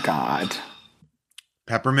 Oh, my God.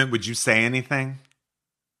 Peppermint, would you say anything?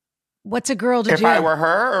 What's a girl to do? If I were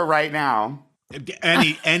her or right now?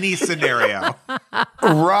 Any scenario.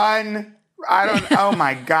 Run. Oh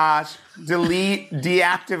my gosh. Delete,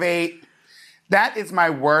 deactivate. That is my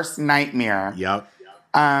worst nightmare. Yep.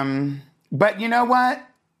 But you know what?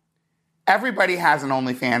 Everybody has an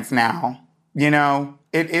OnlyFans now. You know,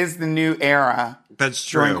 it is the new era. That's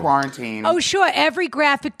true. During quarantine. Oh, sure. Every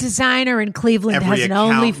graphic designer in Cleveland has an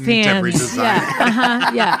OnlyFans. Every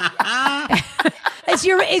designer. Yeah. Is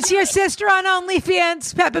your sister on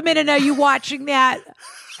OnlyFans, Peppermint? And are you watching that?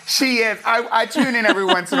 She is. I tune in every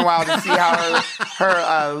once in a while to see how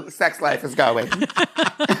her sex life is going.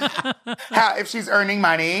 If she's earning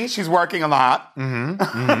money, she's working a lot. Mm-hmm.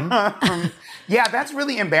 Mm-hmm. Yeah, that's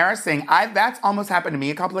really embarrassing. That's almost happened to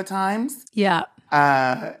me a couple of times. Yeah.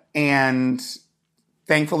 And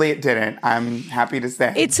thankfully it didn't. I'm happy to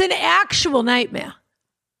say. It's an actual nightmare.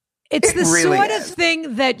 It's the really sort of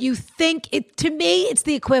thing that you think, to me, it's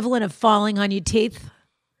the equivalent of falling on your teeth.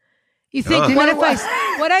 You think, Ugh.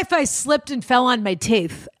 what if I slipped and fell on my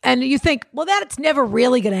teeth? And you think, well, that's never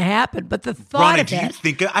really going to happen. But the thought Ronna, of do you it,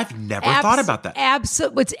 think I've never thought about that?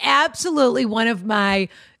 It's absolutely one of my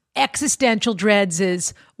existential dreads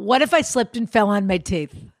is, what if I slipped and fell on my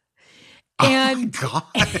teeth? And Oh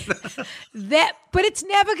my God. but it's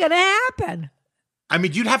never going to happen. I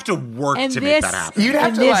mean, you'd have to work And to make that happen. You'd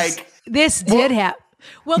have to This did happen.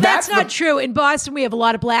 Well, that's not true. In Boston, we have a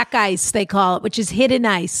lot of black ice, they call it, which is hidden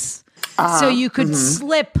ice. So you could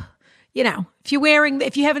slip,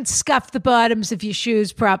 if you haven't scuffed the bottoms of your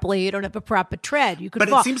shoes properly, you don't have a proper tread. You could But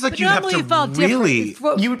fall. it seems like but you have normally to you fall really-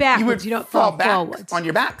 different. you would Backwards, you don't fall back forwards. on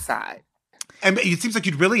your backside. And it seems like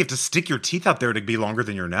you'd really have to stick your teeth out there to be longer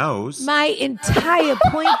than your nose. My entire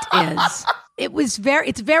point is it's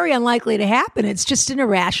very unlikely to happen. It's just an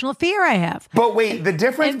irrational fear I have. But wait, the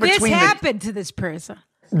difference And this between happened to this person.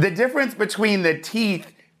 the difference between the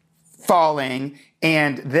teeth falling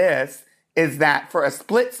and this is that for a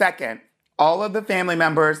split second, all of the family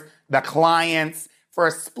members, the clients, for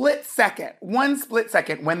a split second, one split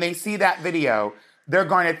second, when they see that video, they're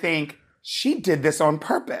going to think, she did this on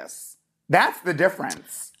purpose. That's the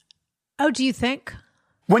difference. Oh, do you think?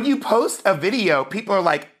 When you post a video, people are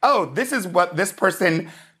like, oh, this is what this person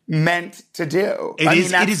meant to do. It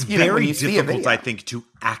is when very you see a difficult, video. I think, to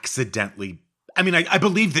accidentally. I mean, I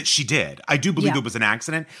believe that she did. I do believe it was an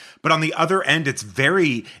accident. But on the other end,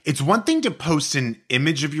 it's one thing to post an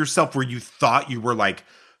image of yourself where you thought you were like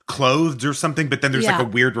clothed or something, but then there's like a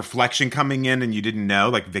weird reflection coming in and you didn't know,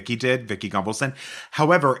 like Vicky Gunvalson.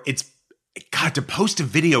 However, to post a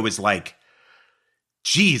video is like,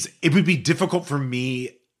 geez, it would be difficult for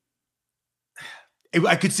me.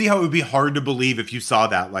 I could see how it would be hard to believe if you saw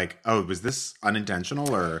that, like, oh, was this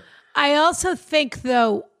unintentional or? I also think,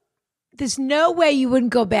 though, there's no way you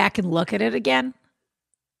wouldn't go back and look at it again.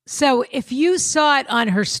 So if you saw it on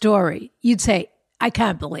her story, you'd say, I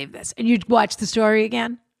can't believe this. And you'd watch the story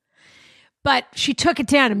again. But she took it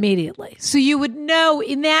down immediately. So you would know,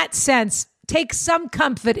 in that sense, take some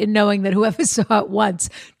comfort in knowing that whoever saw it once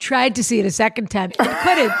tried to see it a second time and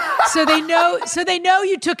couldn't. So they know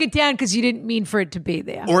you took it down because you didn't mean for it to be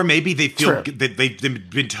there. Or maybe they feel that they've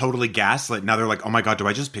been totally gaslit. Now they're like, oh my God, do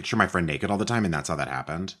I just picture my friend naked all the time? And that's how that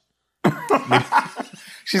happened.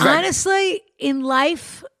 She's like, honestly, in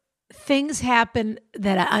life, things happen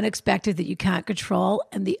that are unexpected that you can't control.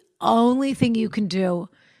 And the only thing you can do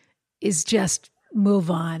is just move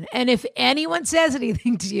on. And if anyone says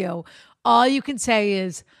anything to you, all you can say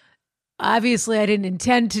is, obviously, I didn't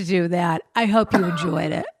intend to do that. I hope you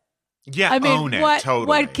enjoyed it. Yeah, I mean, own it, totally.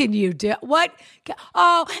 What can you do? And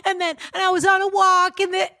I was on a walk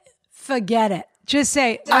and forget it. Just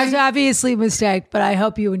say, it was obviously a mistake, but I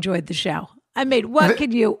hope you enjoyed the show. I mean, what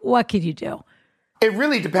can you do? it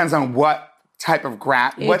really depends on what type of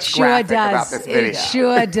what's graphic about this video. It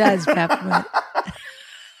sure does, Peppermint.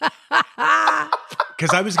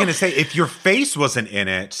 Because I was going to say, if your face wasn't in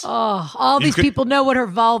it. Oh, all these people know what her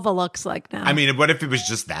vulva looks like now. I mean, what if it was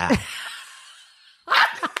just that?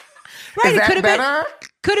 Right, Is that better?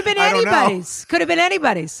 Could have been I don't know. anybody's. Could have been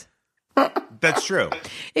anybody's. That's true.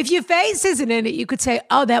 If your face isn't in it, you could say,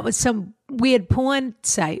 oh, that was some weird porn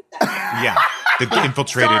site. Yeah. The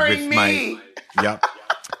infiltrated Sorry, with me. my. Yep.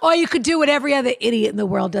 Or you could do what every other idiot in the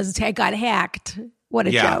world does and say, I got hacked. What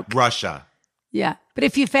a Yeah. joke. Russia. Yeah. But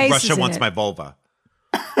if your face Russia isn't wants it, my vulva.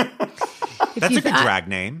 That's a good drag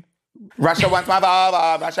name. Russia wants my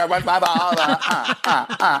vulva. Russia wants my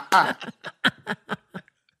vulva.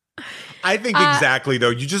 I think exactly,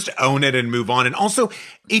 though. You just own it and move on. And also,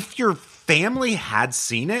 if your family had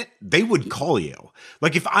seen it, they would call you.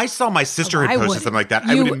 Like, if I saw my sister had posted something like that,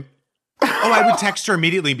 I would text her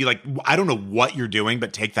immediately and be like, I don't know what you're doing,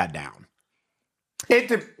 but take that down.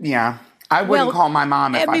 Yeah. I wouldn't call my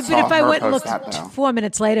mom if I saw but if I her went and post looked that, though. 4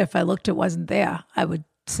 minutes later, if I looked, it wasn't there, I would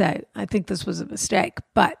say, I think this was a mistake.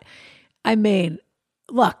 But I mean,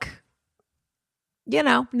 look,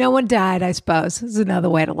 no one died, I suppose, is another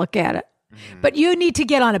way to look at it. But you need to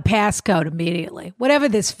get on a passcode immediately. Whatever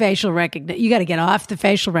this facial recognition, you got to get off the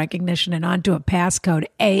facial recognition and onto a passcode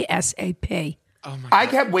ASAP. Oh my God. I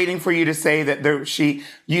kept waiting for you to say that she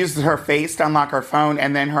used her face to unlock her phone,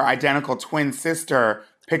 and then her identical twin sister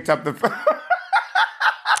picked up the phone.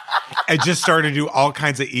 I just started to do all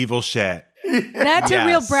kinds of evil shit. That's a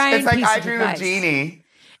real Brian It's like piece I of drew advice. a genie.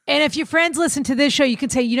 And if your friends listen to this show, you can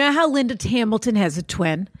say, you know how Linda Hamilton has a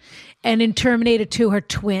twin? And in Terminator 2, her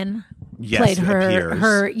twin played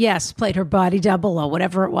her body double or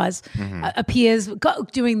whatever it was, appears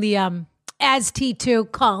doing the as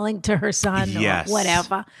T2 calling to her son or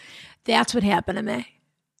whatever. That's what happened to me.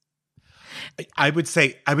 I would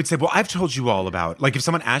say, well, I've told you all about, like, if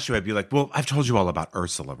someone asked you, I'd be like, well, I've told you all about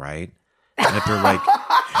Ursula, right? And if they're like,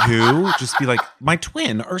 who? Just be like, my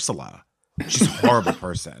twin, Ursula. She's a horrible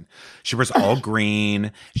person. She wears all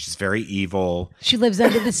green. She's very evil. She lives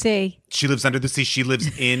under the sea. She lives under the sea. She lives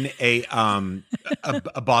in a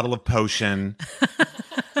bottle of potion.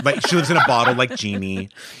 Like, she lives in a bottle like Genie.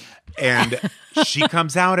 And she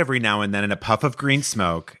comes out every now and then in a puff of green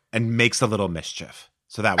smoke and makes a little mischief.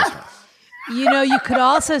 So that was her. You could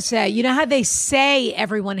also say, you know how they say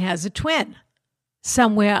everyone has a twin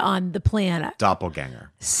somewhere on the planet?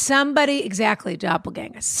 Doppelganger. Exactly,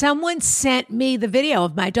 doppelganger. Someone sent me the video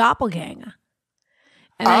of my doppelganger.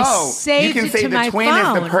 And I saved you can it say to my the twin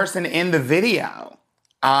phone. is the person in the video.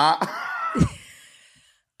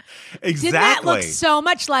 Exactly. Didn't that look so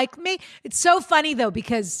much like me? It's so funny, though,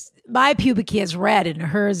 because my pubic hair is red and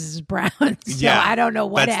hers is brown. So I don't know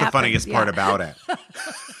what happened. That's the funniest part about it.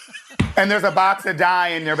 And there's a box of dye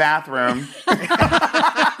in your bathroom.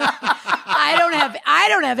 I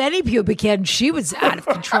don't have any pubic hair, and she was out of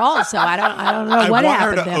control. So I don't know what happened.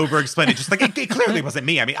 I want her to over-explain it. Just like it clearly wasn't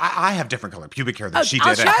me. I mean, I have different color pubic hair than she did.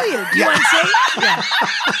 I'll show you. Do you want to see? Yeah.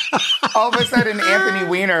 All of a sudden, Anthony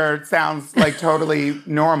Weiner sounds like totally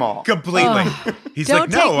normal. Completely. He's like,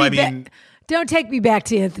 no, I mean. Don't take me back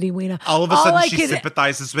to Anthony Weiner. All of a sudden, she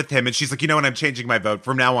sympathizes with him, and she's like, you know what? I'm changing my vote.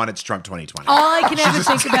 From now on, it's Trump 2020. All I can ever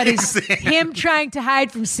think about is him trying to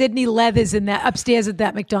hide from Sydney Leathers in that upstairs at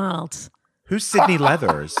that McDonald's. Who's Sydney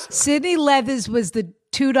Leathers? Sydney Leathers was the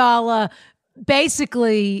 $2,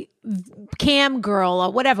 basically cam girl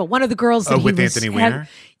or whatever. One of the girls that with Anthony Weiner?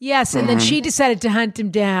 Yes, and then she decided to hunt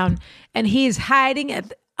him down, and he is hiding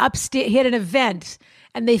upstairs. He had an event.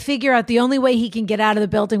 And they figure out the only way he can get out of the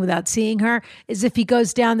building without seeing her is if he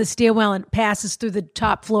goes down the stairwell and passes through the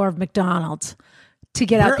top floor of McDonald's to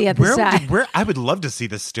get out the other side. I would love to see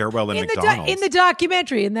the stairwell in McDonald's. In the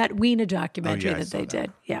documentary, in that Weiner documentary that they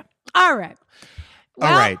did. Yeah. All right.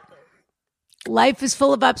 Well, all right. Life is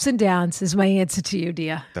full of ups and downs is my answer to you,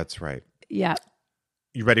 dear. That's right. Yeah.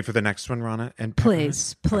 You ready for the next one, Rana? And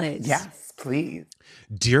please. Yes, please.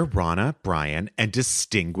 Dear Rana, Brian, and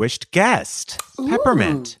distinguished guest,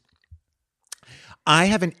 Peppermint. I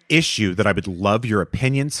have an issue that I would love your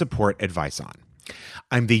opinion, support, advice on.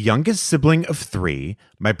 I'm the youngest sibling of 3.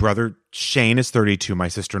 My brother Shane is 32. My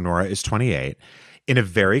sister Nora is 28. In a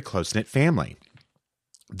very close-knit family.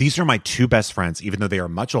 These are my 2 best friends, even though they are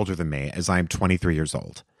much older than me, as I am 23 years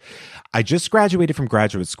old. I just graduated from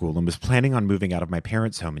graduate school and was planning on moving out of my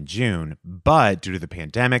parents' home in June, but due to the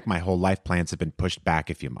pandemic, my whole life plans have been pushed back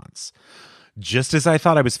a few months. Just as I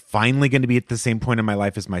thought I was finally going to be at the same point in my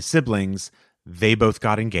life as my siblings, they both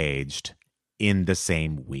got engaged in the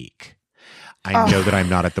same week. I know that I'm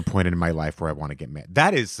not at the point in my life where I want to get married.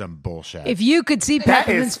 That is some bullshit. If you could see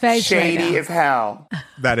Peppermint's face shady right now. as hell.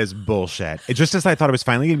 That is bullshit. Just as I thought I was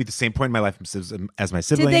finally going to be at the same point in my life as my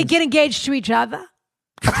siblings. Did they get engaged to each other?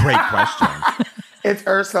 Great question. It's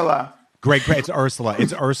Ursula. Great. It's Ursula.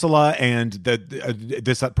 It's Ursula and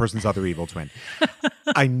this person's other evil twin.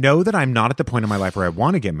 I know that I'm not at the point in my life where I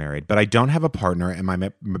want to get married, but I don't have a partner,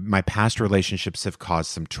 and my past relationships have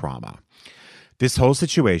caused some trauma. This whole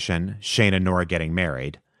situation, Shane and Nora getting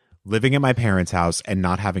married, living at my parents' house, and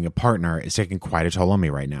not having a partner is taking quite a toll on me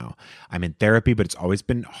right now. I'm in therapy, but it's always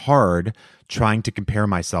been hard trying to compare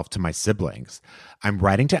myself to my siblings. I'm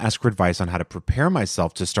writing to ask for advice on how to prepare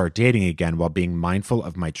myself to start dating again while being mindful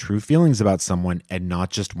of my true feelings about someone and not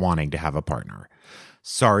just wanting to have a partner.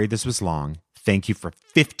 Sorry this was long. Thank you for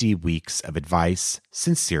 50 weeks of advice.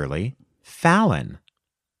 Sincerely, Fallon.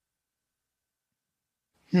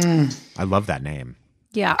 I love that name.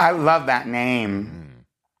 Yeah. I love that name.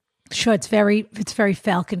 Sure, it's very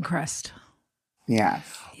Falcon Crest.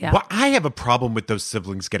 Yes. Yeah. Well, I have a problem with those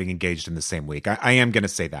siblings getting engaged in the same week. I am going to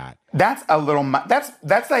say that. That's a little.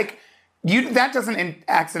 That's like you. That doesn't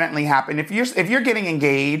accidentally happen. If you're getting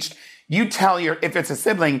engaged, you tell if it's a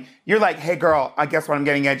sibling, you're like, "Hey, girl, I guess what I'm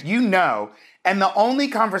getting engaged." You know, and the only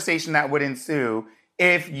conversation that would ensue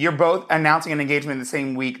if you're both announcing an engagement in the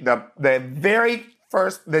same week, the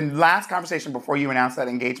last conversation before you announce that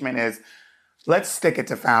engagement is, let's stick it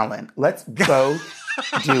to Fallon. Let's both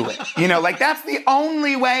do it. You know, like that's the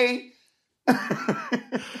only way.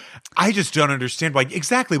 I just don't understand why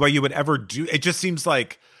you would ever do. It just seems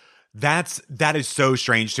like that is so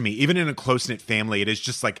strange to me. Even in a close-knit family, it is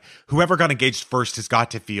just like whoever got engaged first has got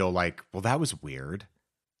to feel like, well, that was weird.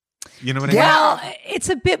 You know what I mean? Well, it's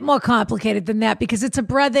a bit more complicated than that because it's a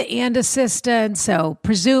brother and a sister. And so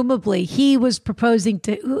presumably he was proposing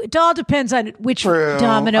to, it all depends on which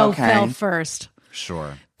domino fell first.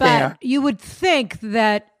 Sure. But you would think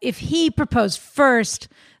that if he proposed first,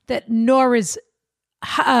 that Nora's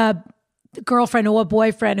girlfriend or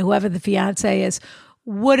boyfriend, whoever the fiance is,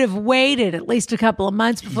 would have waited at least a couple of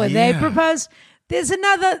months before they proposed. There's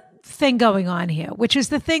another thing going on here, which is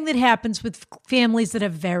the thing that happens with families that are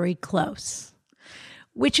very close,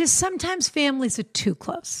 which is sometimes families are too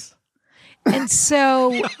close. And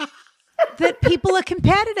so that people are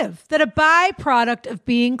competitive, that a byproduct of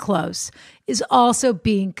being close is also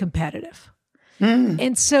being competitive.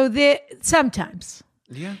 And so sometimes,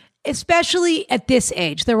 especially at this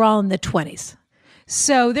age, they're all in their 20s.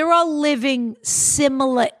 So they're all living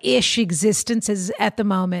similar-ish existences at the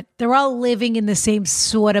moment. They're all living in the same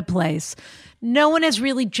sort of place. No one has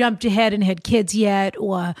really jumped ahead and had kids yet,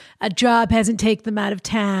 or a job hasn't taken them out of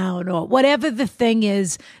town, or whatever the thing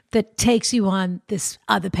is that takes you on this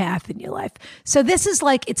other path in your life. So this is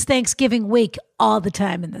like it's Thanksgiving week all the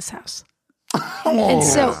time in this house. And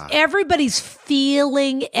so everybody's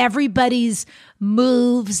feeling everybody's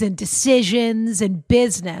moves and decisions and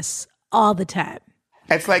business all the time.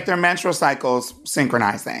 It's like their menstrual cycles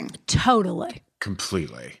synchronizing. Totally.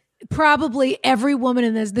 Completely. Probably every woman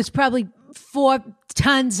in there's probably 4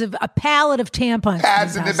 tons of a pallet of tampons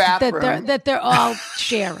Pads in the bathroom that they're all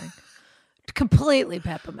sharing. Completely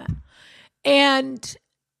Peppermint. And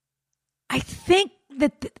I think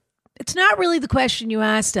that it's not really the question you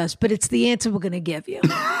asked us, but it's the answer we're going to give you.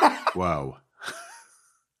 Whoa.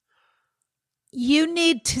 You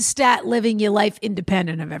need to start living your life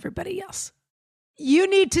independent of everybody else. You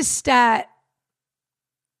need to start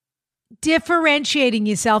differentiating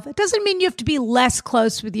yourself. It doesn't mean you have to be less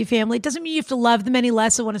close with your family. It doesn't mean you have to love them any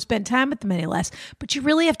less or want to spend time with them any less, but you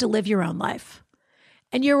really have to live your own life.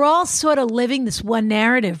 And you're all sort of living this one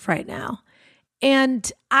narrative right now.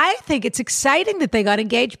 And I think it's exciting that they got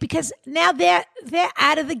engaged because now they're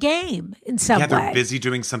out of the game in some way. Yeah, they're busy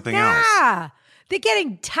doing something else. Yeah. They're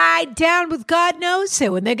getting tied down with God knows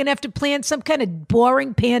who, and they're going to have to plan some kind of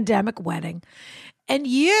boring pandemic wedding. And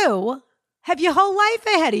you have your whole life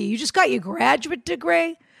ahead of you. You just got your graduate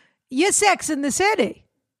degree. You're Sex in the City.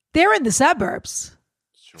 They're in the suburbs.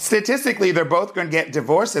 Sure. Statistically, they're both going to get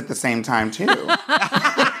divorced at the same time, too.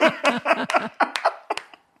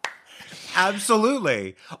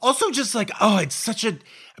 Absolutely. Also, just like, it's such a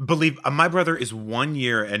my brother is 1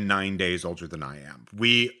 year and 9 days older than I am.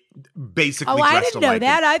 We basically I didn't know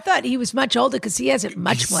that. I thought he was much older because he has it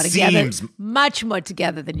much more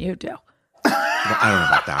together than you do. I don't know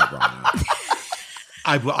about that,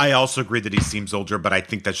 Ronnie. I also agree that he seems older, but I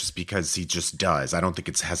think that's just because he just does. I don't think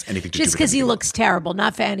it has anything to do with it. Just because he looks terrible,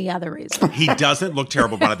 not for any other reason. He doesn't look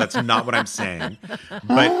terrible, Ronnie. That's not what I'm saying.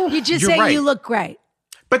 But you're just saying right. you look great.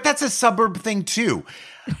 But that's a suburb thing too.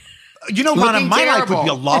 You know, Lana, my life would be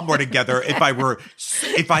a lot more together if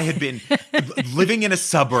I had been living in a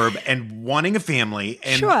suburb and wanting a family.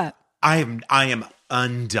 And sure. I am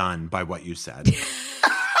undone by what you said.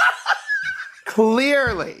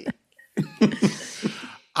 Clearly.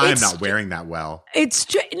 I'm not wearing that well. It's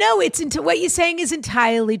true. No, what you're saying is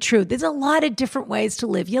entirely true. There's a lot of different ways to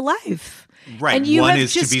live your life. Right. And one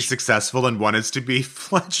is to be successful and one is to be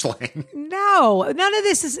fledgling. No, none of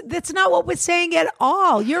this that's not what we're saying at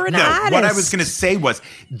all. You're an artist. What I was going to say was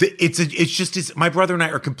my brother and I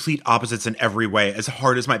are complete opposites in every way. As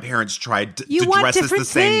hard as my parents tried to dress us the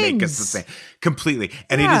same, make us the same. Completely.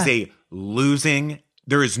 And it is a losing.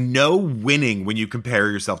 There is no winning when you compare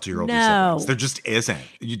yourself to your older siblings. There just isn't.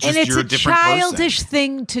 You're a different person. It's a childish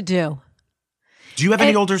thing to do. Do you have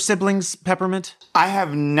any older siblings, Peppermint? I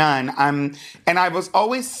have none. And I was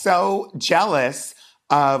always so jealous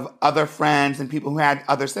of other friends and people who had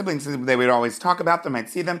other siblings. They would always talk about them. I'd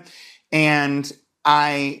see them. And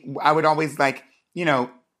I would always I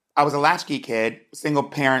was a latchkey kid, single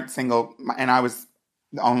parent, and I was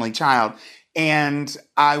the only child. And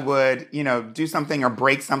I would, do something or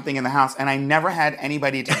break something in the house. And I never had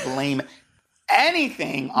anybody to blame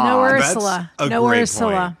anything on. No Ursula.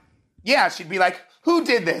 Point. Yeah, she'd be like, who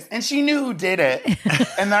did this? And she knew who did it.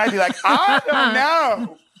 And then I'd be like, I don't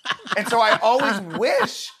know. And so I always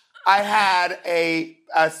wish I had a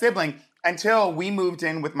sibling until we moved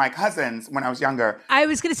in with my cousins when I was younger. I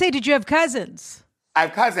was going to say, did you have cousins? I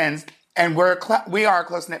have cousins, and we are a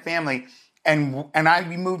close-knit family. And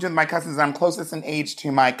we moved in with my cousins. I'm closest in age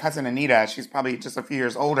to my cousin Anita. She's probably just a few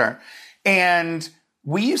years older. And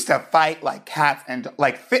we used to fight like cats and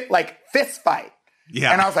fist fight.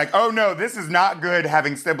 Yeah. And I was like, oh no, this is not good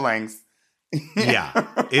having siblings. Yeah,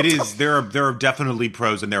 it is. There are definitely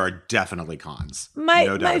pros and there are definitely cons.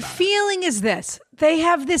 My feeling is this. They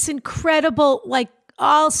have this incredible,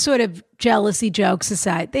 all sort of jealousy jokes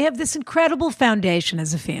aside, they have this incredible foundation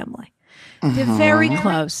as a family. They're very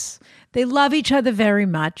close. They love each other very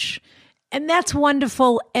much. And that's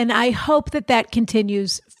wonderful. And I hope that that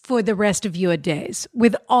continues for the rest of your days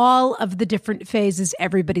with all of the different phases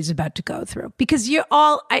everybody's about to go through. Because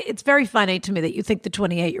it's very funny to me that you think the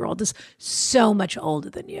 28-year-old is so much older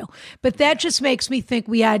than you. But that just makes me think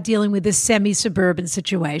we are dealing with this semi-suburban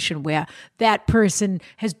situation where that person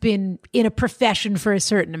has been in a profession for a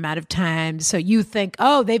certain amount of time. So you think,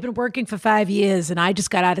 oh, they've been working for 5 years and I just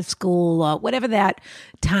got out of school, or whatever that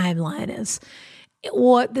timeline is.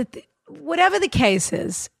 Or whatever the case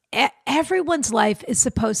is, everyone's life is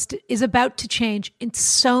about to change in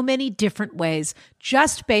so many different ways,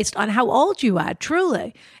 just based on how old you are.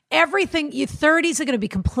 Truly, everything. Your 30s are going to be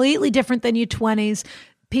completely different than your 20s.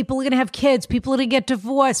 People are going to have kids. People are going to get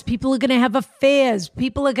divorced. People are going to have affairs.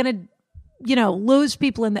 People are going to, lose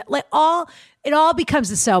people in that. It all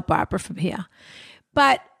becomes a soap opera from here.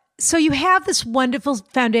 But so you have this wonderful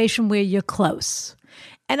foundation where you're close.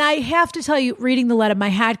 And I have to tell you, reading the letter, my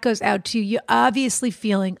heart goes out to you. You're obviously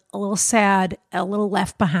feeling a little sad, a little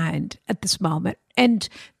left behind at this moment. And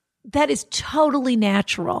that is totally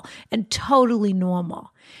natural and totally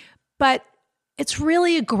normal. But it's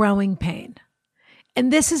really a growing pain.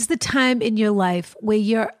 And this is the time in your life where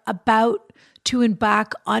you're about to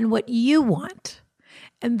embark on what you want.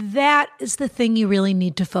 And that is the thing you really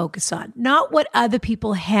need to focus on, not what other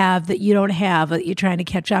people have that you don't have or that you're trying to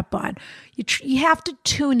catch up on. You have to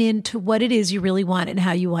tune in to what it is you really want and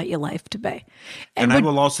how you want your life to be. And I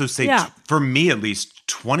will also say, for me at least,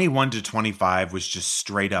 21 to 25 was just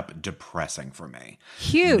straight up depressing for me.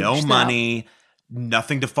 Huge. No money,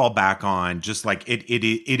 nothing to fall back on. Just like it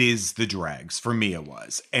is the dregs. For me, it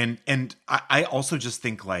was. And I also just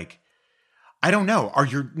think like, I don't know.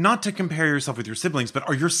 Not to compare yourself with your siblings, but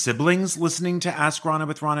are your siblings listening to Ask Rana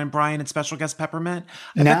with Rana and Brian and special guest Peppermint?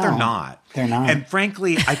 I bet they're not. They're not. And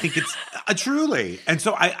frankly, I think it's truly. And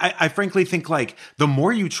so I frankly think like the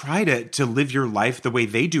more you try to live your life the way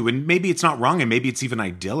they do, and maybe it's not wrong and maybe it's even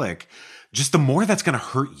idyllic, just the more that's going to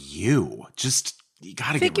hurt you. Just, you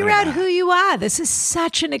got to figure out who you are. This is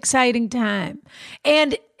such an exciting time.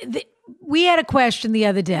 And we had a question the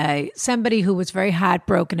other day, somebody who was very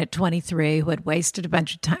heartbroken at 23, who had wasted a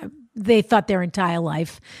bunch of time. They thought their entire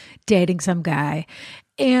life dating some guy.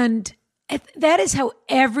 And that is how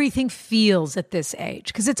everything feels at this age.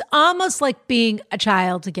 Because it's almost like being a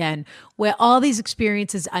child again, where all these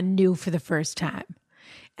experiences are new for the first time.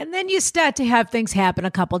 And then you start to have things happen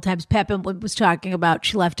a couple of times. Peppermint was talking about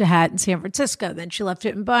she left a hat in San Francisco. Then she left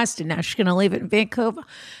it in Boston. Now she's going to leave it in Vancouver.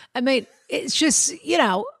 I mean, it's just,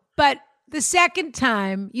 but the second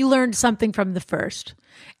time you learned something from the first,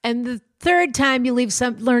 and the third time you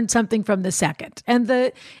learned something from the second, and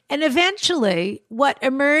eventually what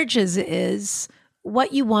emerges is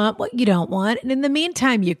what you want, what you don't want, and in the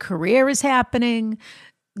meantime your career is happening.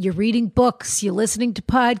 You're reading books, you're listening to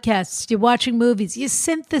podcasts, you're watching movies, you're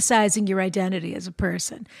synthesizing your identity as a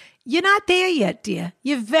person. You're not there yet, dear.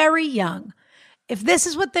 You're very young. If this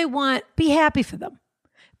is what they want, be happy for them.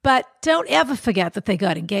 But don't ever forget that they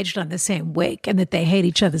got engaged on the same week and that they hate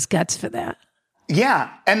each other's guts for that. Yeah.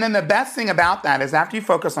 And then the best thing about that is after you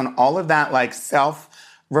focus on all of that, like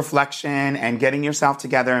self-reflection and getting yourself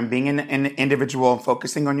together and being an individual and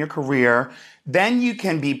focusing on your career, then you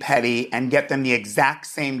can be petty and get them the exact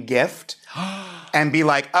same gift and be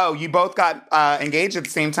like, oh, you both got engaged at the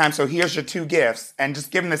same time, so here's your 2 gifts. And just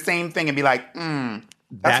give them the same thing and be like,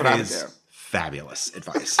 that's what I would do. Fabulous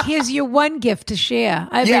advice. Here's your 1 gift to share.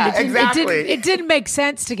 Exactly. It didn't make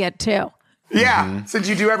sense to get 2. Yeah. Since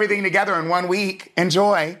you do everything together in 1 week,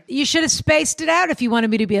 enjoy. You should have spaced it out if you wanted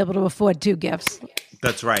me to be able to afford 2 gifts.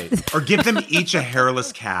 That's right. Or give them each a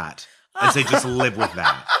hairless cat and say, just live with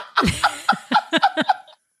that.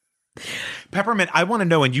 Peppermint, I want to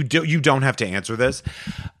know, and you don't have to answer this.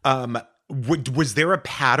 Was there a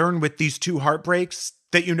pattern with these 2 heartbreaks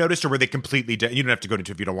that you noticed, or were they completely different? You don't have to go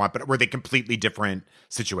into it if you don't want, but were they completely different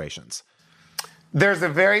situations? There's a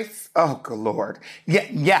very, oh, good Lord.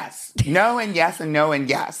 Yes. No and yes and no and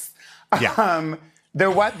yes. Yeah.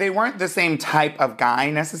 They weren't the same type of guy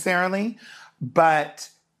necessarily, but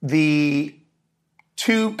the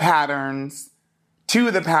two of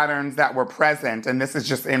the patterns that were present, and this is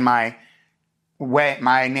just in my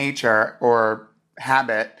nature or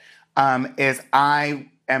habit, is I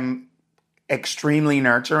am extremely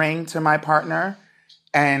nurturing to my partner,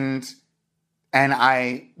 and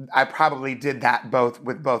I probably did that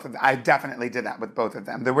with both of them. I definitely did that with both of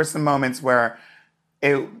them. There were some moments where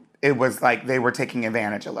it was like they were taking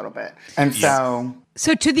advantage a little bit, and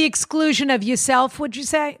so to the exclusion of yourself, would you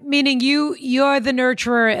say? Meaning you're the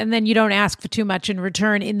nurturer, and then you don't ask for too much in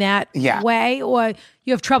return in that way, or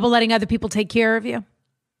you have trouble letting other people take care of you.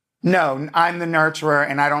 No, I'm the nurturer,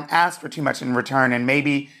 and I don't ask for too much in return. And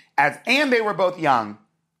and they were both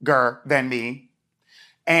younger than me.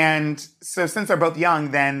 And so since they're both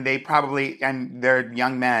young, then and they're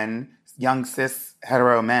young men, young cis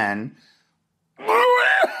hetero men.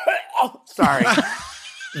 Sorry.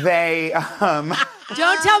 They,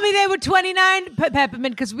 Don't tell me they were 29,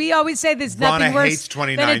 Peppermint, because we always say there's nothing Rana worse hates than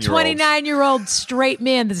a 29-year-olds. 29-year-old straight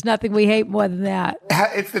man. There's nothing we hate more than that.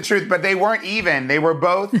 It's the truth, but they weren't even. They were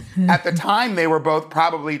both, at the time, they were both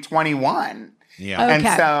probably 21. Yeah. Okay.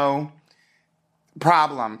 And so,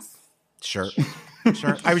 problems. Sure.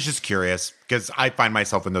 I was just curious because I find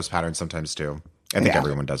myself in those patterns sometimes too. I think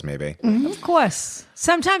everyone does, maybe. Of course.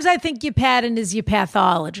 Sometimes I think your pattern is your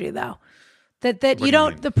pathology, though. That you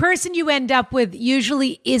don't, the person you end up with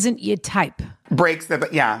usually isn't your type. Breaks the,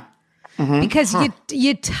 yeah. Because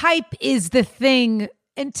your type is the thing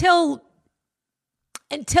until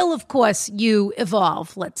of course you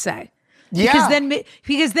evolve, let's say. Yeah.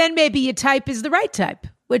 Because then maybe your type is the right type,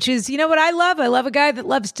 which is, you know what I love? I love a guy that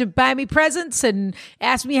loves to buy me presents and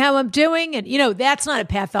ask me how I'm doing. And, that's not a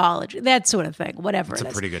pathology, that sort of thing, whatever It's it a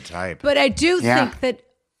is. pretty good type. But I do think that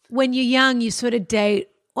when you're young, you sort of date,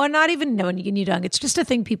 or not even when you're young, it's just a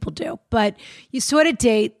thing people do. But you sort of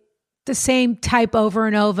date the same type over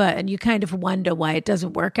and over, and you kind of wonder why it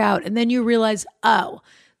doesn't work out. And then you realize, oh,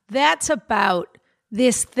 that's about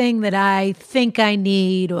this thing that I think I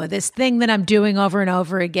need, or this thing that I'm doing over and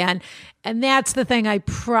over again. And that's the thing I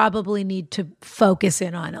probably need to focus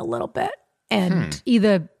in on a little bit and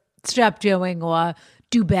either stop doing or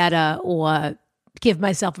do better or give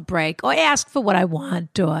myself a break or ask for what I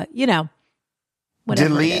want or, whatever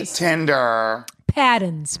Delete it is. Tinder.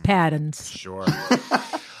 Patterns. Sure.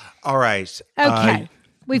 All right. Okay.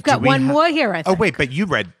 We've got one more here, I think. Oh, wait, but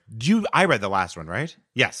I read the last one, right?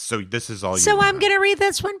 Yes. So this is all you So I'm want. going to read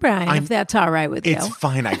this one, Brian, if that's all right with you. It's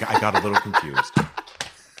fine. I got a little confused.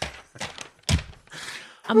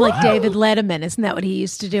 I'm like David Letterman. Isn't that what he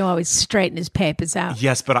used to do? Always straighten his papers out.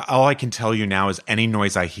 Yes, but all I can tell you now is any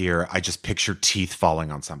noise I hear, I just picture teeth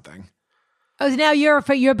falling on something. Oh, now you're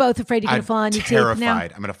both afraid you're going to fall on your teeth now?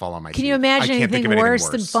 Terrified. I'm going to fall on my teeth. Can you I imagine can't think anything of worse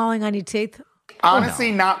than falling on your teeth?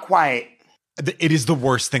 Honestly, not quite. It is the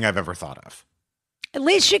worst thing I've ever thought of. At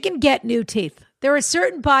least you can get new teeth. There are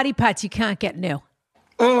certain body parts you can't get new.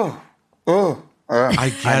 I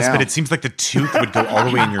guess, know. but it seems like the tooth would go all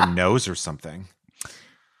the way in your nose or something.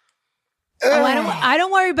 Oh, I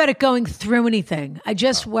don't worry about it going through anything. I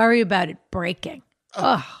just worry about it breaking.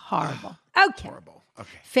 Oh, horrible. Okay. Horrible. Okay.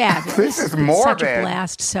 Fabulous. This is It's been such a morbid.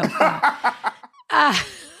 blast so far.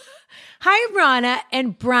 Hi, Rana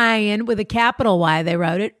and Brian with a capital Y, they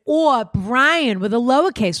wrote it, or Brian with a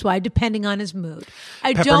lowercase y, depending on his mood.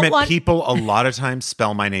 Peppermint people a lot of times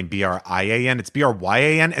spell my name B-R-I-A-N. It's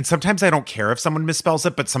B-R-Y-A-N. And sometimes I don't care if someone misspells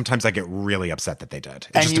it, but sometimes I get really upset that they did.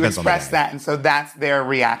 It And just you depends on the express day. that, and so that's their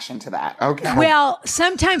reaction to that. Okay. Well,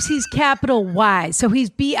 sometimes he's capital Y, so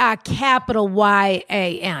he's B-R capital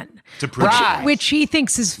Y-A-N. To prove Right. Which he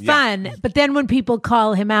thinks is fun, but then when people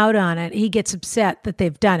call him out on it, he gets upset that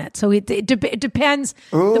they've done it. So it depends.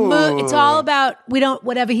 The mood. It's all about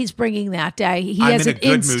whatever he's bringing that day. He I'm has in a an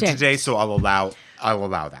good instinct. mood today, so I'll allow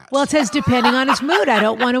that. Well, it says depending on his mood. I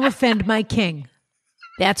don't want to offend my king.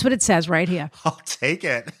 That's what it says right here. I'll take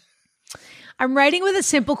it. I'm writing with a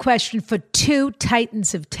simple question for two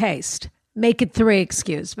titans of taste. Make it three,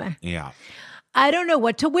 excuse me. Yeah. I don't know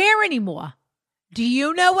what to wear anymore. Do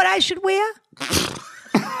you know what I should wear? Is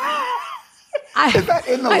that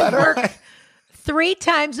in the letter? I work 3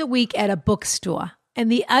 times a week at a bookstore,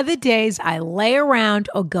 and the other days I lay around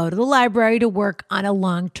or go to the library to work on a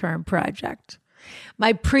long-term project.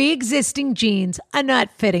 My pre-existing jeans are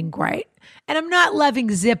not fitting great, and I'm not loving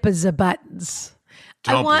zippers or buttons.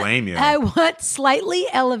 Don't blame you. I want slightly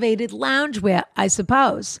elevated loungewear, I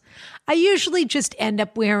suppose. I usually just end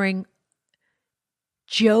up wearing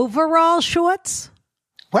Joverall shorts.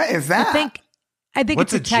 What is that? I think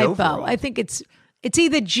What's it's a typo. Joverall? I think it's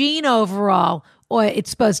either jean overall or it's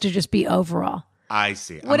supposed to just be overall. I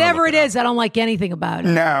see. Whatever it is, I don't like anything about it.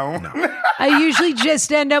 No. I usually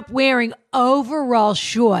just end up wearing overall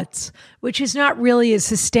shorts, which is not really a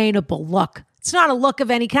sustainable look. It's not a look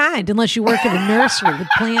of any kind unless you work at a nursery with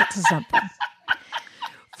plants or something.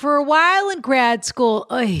 For a while in grad school,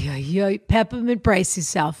 Peppermint, brace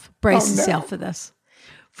yourself. Brace yourself for this.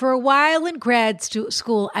 For a while in grad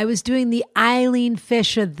school, I was doing the Eileen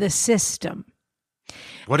Fisher The System.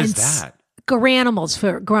 What is that? Garanimals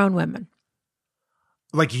for grown women.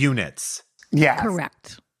 Like units. Yes.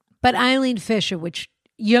 Correct. But Eileen Fisher, which,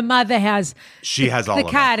 Your mother has She has all the of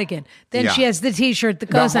it. cardigan. Then she Yeah. has the T-shirt that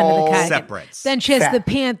goes under the whole cardigan. separates. Then she has Set. the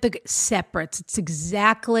pant that separates. It's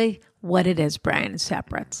exactly what it is, Brian.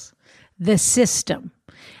 Separates the system,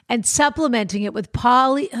 and supplementing it with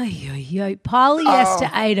polyester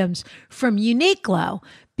items from Uniqlo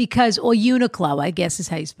or Uniqlo, I guess is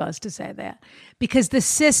how you're supposed to say that, because the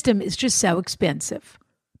system is just so expensive.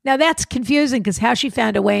 Now, that's confusing because how she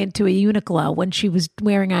found her way into a Uniqlo when she was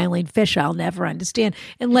wearing Eileen Fisher, I'll never understand,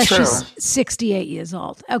 unless True. she's 68 years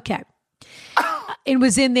old. Okay. And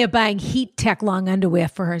was in there buying Heat Tech long underwear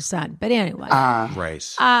for her son. But anyway. Right.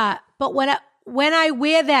 But when I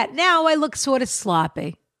wear that now, I look sort of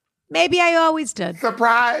sloppy. Maybe I always did.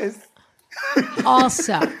 Surprise.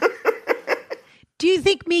 Also, do you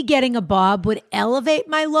think me getting a bob would elevate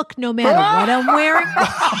my look no matter what I'm wearing?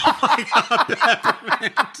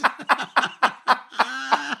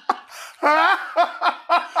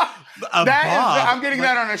 I'm getting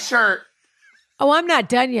that on a shirt. Oh, I'm not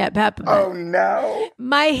done yet, Peppermint. Oh, no.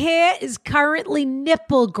 My hair is currently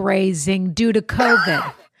nipple grazing due to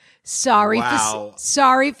COVID. Sorry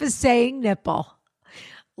for saying nipple.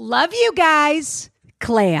 Love you guys.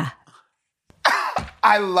 Claire.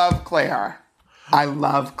 I love Claire.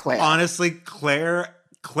 Honestly, Claire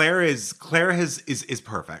is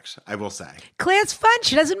perfect, I will say. Claire's fun.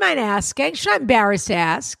 She doesn't mind asking. She's not embarrassed to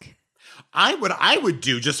ask. I would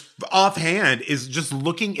do just offhand is just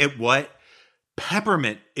looking at what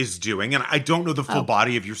Peppermint is doing, and I don't know the full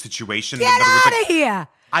body of your situation. Get out of here.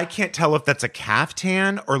 I can't tell if that's a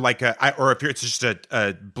caftan or or if it's just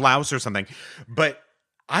a blouse or something, but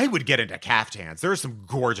I would get into caftans. There are some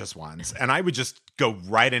gorgeous ones, and I would just go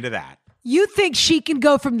right into that. You think she can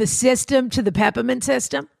go from the system to the Peppermint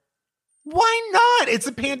system? Why not? It's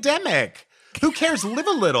a pandemic. Who cares? Live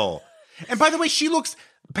a little. And by the way,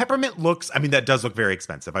 Peppermint looks, I mean, that does look very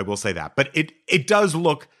expensive. I will say that. But it does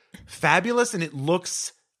look fabulous, and it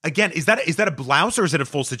looks, again, is that a blouse or is it a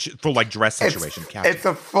full like dress situation? It's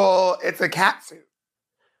a cat suit.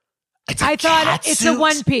 It's a I thought cat it's suit? a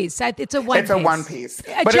one piece. It's a one piece. It's a one piece.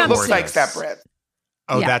 A But it looks jumpsuit. like separate.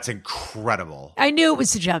 Oh, Yeah. that's incredible. I knew it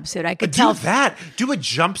was a jumpsuit. I could Do tell. that. Do a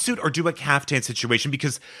jumpsuit or do a caftan situation,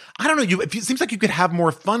 because I don't know. It seems like you could have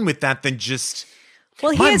more fun with that than just.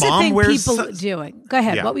 Well, My here's the mom thing wears people are doing. Go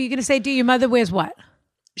ahead. Yeah. What were you going to say? Your mother wears what?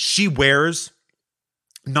 She wears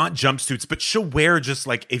not jumpsuits, but she'll wear just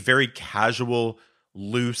like a very casual,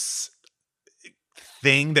 loose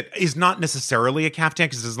thing that is not necessarily a caftan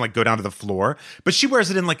because it doesn't like go down to the floor, but she wears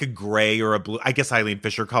it in like a gray or a blue, I guess Eileen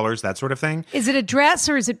Fisher colors, that sort of thing. Is it a dress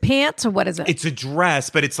or is it pants or what is it? It's a dress,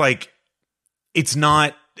 but it's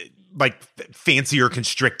not like fancy or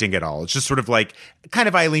constricting at all. It's just sort of like kind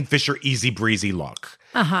of Eileen Fisher easy breezy look.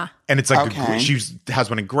 Uh-huh. And it's like Okay. she has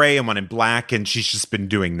one in gray and one in black, and she's just been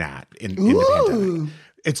doing that in the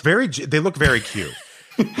pandemic. They look very cute.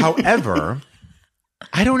 However,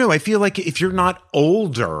 I don't know. I feel like if you're not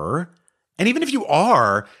older, and even if you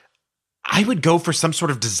are, I would go for some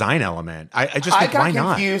sort of design element. I just think, why I got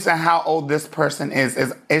not? confused at how old this person is.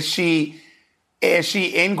 Is she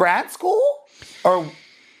in grad school or?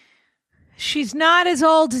 She's not as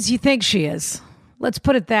old as you think she is. Let's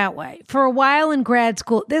put it that way. For a while in grad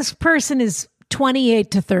school, this person is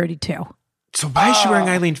 28 to 32. So why is she wearing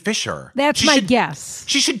Eileen Fisher? That's my guess.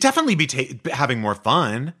 She should definitely be having more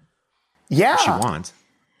fun. Yeah, If she wants.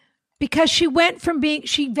 Because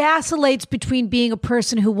she vacillates between being a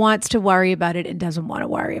person who wants to worry about it and doesn't want to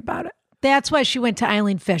worry about it. That's why she went to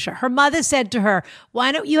Eileen Fisher. Her mother said to her,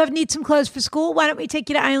 why don't you need some clothes for school? Why don't we take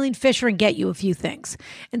you to Eileen Fisher and get you a few things?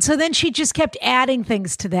 And so then she just kept adding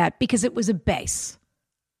things to that because it was a base.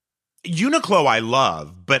 Uniqlo I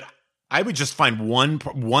love, but I would just find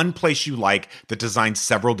one place you like that designs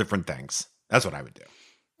several different things. That's what I would do.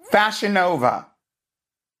 Fashion Nova.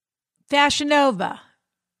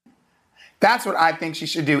 That's what I think she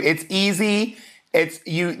should do. It's easy.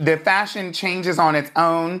 The fashion changes on its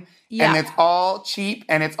own, and it's all cheap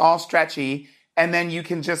and it's all stretchy, and then you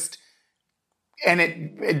can just and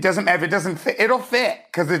it doesn't if it doesn't fit, it'll fit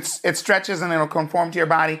because it stretches and it'll conform to your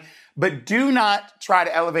body. But do not try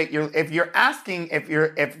to elevate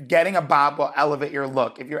if getting a bob will elevate your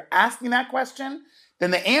look. If you're asking that question, then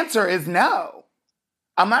the answer is no.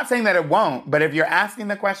 I'm not saying that it won't, but if you're asking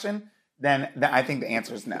the question, then I think the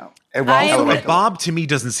answer is no. It won't elevate A bob to me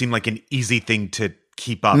doesn't seem like an easy thing to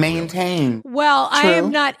keep up. Maintain. Well, I True.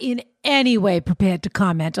 am not in any way prepared to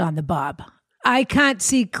comment on the bob. I can't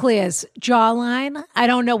see Claire's jawline. I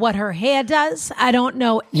don't know what her hair does. I don't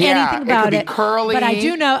know anything about it could be curly. But I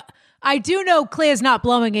do know. I do know Claire's not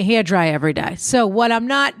blowing a hairdryer every day. So what I'm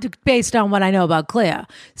not based on what I know about Claire.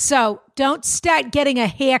 So don't start getting a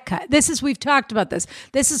haircut. We've talked about this.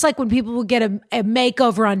 This is like when people would get a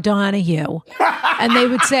makeover on Donahue and they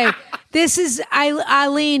would say, this is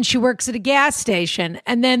Eileen. She works at a gas station.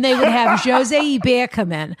 And then they would have Jose Ebert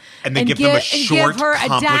come in and give them a short, give her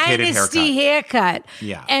a dynasty haircut.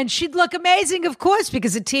 Yeah. And she'd look amazing, of course,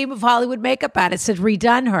 because a team of Hollywood makeup artists had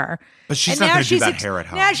redone her. But she's not going to do that hair at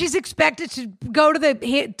home. Now she's expected to go to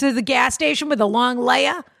the gas station with a long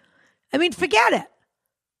layer. I mean, forget it.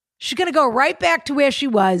 She's going to go right back to where she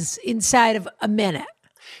was inside of a minute.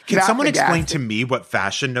 Can someone explain to me what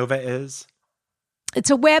Fashion Nova is?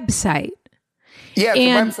 It's a website. Yeah,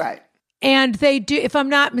 it's a website. And they do, if I'm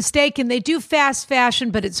not mistaken, they do fast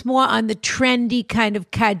fashion, but it's more on the trendy kind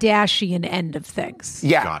of Kardashian end of things.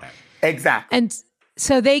 Yeah, got it. Exactly. And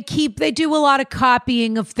so they do a lot of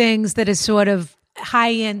copying of things that is sort of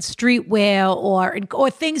high-end streetwear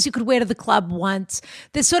or things you could wear to the club once.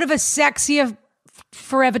 There's sort of a sexier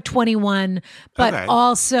Forever 21, but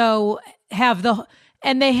also have but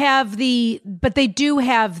they do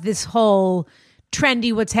have this whole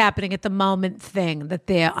trendy what's happening at the moment thing that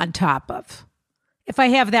they're on top of. If I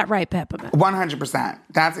have that right, Peppermint. 100%.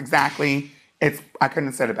 That's exactly, I couldn't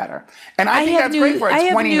have said it better. And I think that's great for a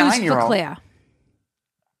 29-year-old. I have news for Claire.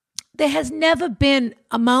 There has never been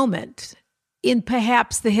a moment in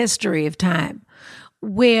perhaps the history of time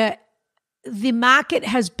where the market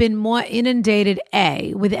has been more inundated,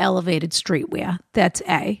 A, with elevated streetwear. That's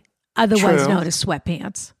A, otherwise known as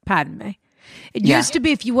sweatpants. Pardon me. It used to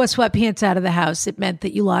be if you wore sweatpants out of the house, it meant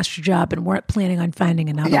that you lost your job and weren't planning on finding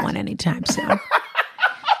another one anytime soon.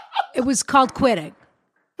 It was called quitting.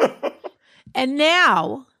 And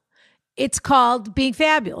now it's called being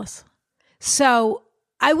fabulous. So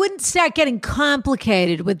I wouldn't start getting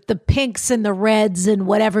complicated with the pinks and the reds and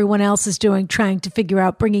what everyone else is doing, trying to figure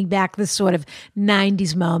out bringing back this sort of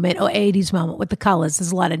 90s moment or 80s moment with the colors.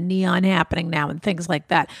 There's a lot of neon happening now and things like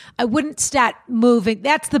that. I wouldn't start moving.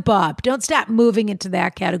 That's the Bob. Don't start moving into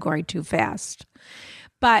that category too fast.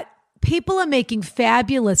 But people are making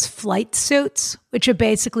fabulous flight suits, which are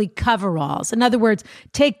basically coveralls. In other words,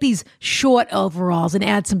 take these short overalls and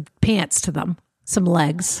add some pants to them, some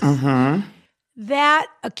legs. Mm-hmm. That,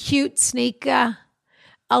 a cute sneaker,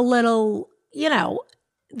 a little,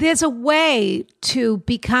 there's a way to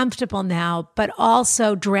be comfortable now, but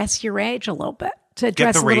also dress your age a little bit, to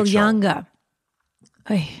dress a little younger.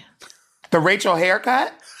 Ay. The Rachel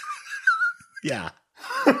haircut? Yeah.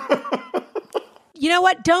 You know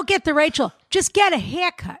what? Don't get the Rachel. Just get a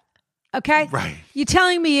haircut, okay? Right. You're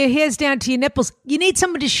telling me your hair's down to your nipples. You need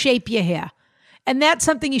someone to shape your hair. And that's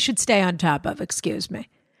something you should stay on top of, excuse me.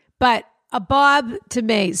 But a bob, to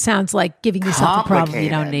me, sounds like giving yourself a problem you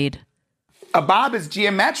don't need. A bob is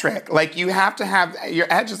geometric. Like, you have to have, your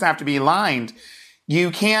edges have to be lined.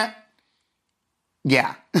 You can't,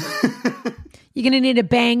 yeah. You're going to need a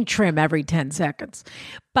bang trim every 10 seconds.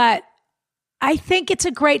 But I think it's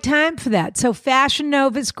a great time for that. So Fashion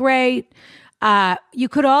Nova is great. You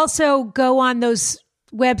could also go on those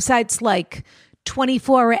websites like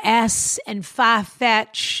 24S and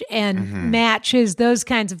Farfetch and Matches, those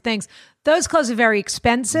kinds of things. Those clothes are very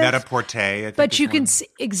expensive. Net-a-Porter, I think. But you can see,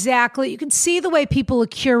 exactly, you can see the way people are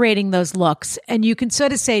curating those looks, and you can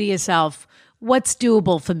sort of say to yourself, what's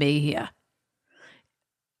doable for me here?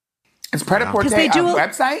 Is Pret-a-Porter a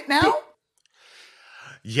website now?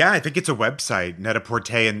 Yeah, I think it's a website,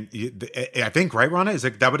 Net-a-Porter, and I think, right, Rana? Is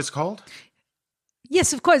that what it's called?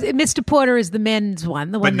 Yes, of course. Mr. Porter is the men's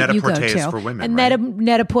one, the one that you go to. Net-a-Porter is for women, and right?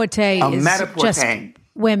 Net-a-Porter is Net-a-Porter. just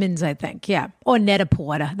women's, I think, yeah. Or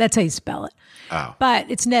Net-a-Porter. That's how you spell it. Oh.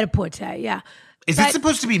 But it's Net-a-Porter, yeah. Is it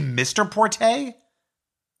supposed to be Mr. Porter?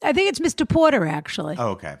 I think it's Mr. Porter, actually. Oh,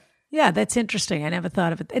 okay. Yeah, that's interesting. I never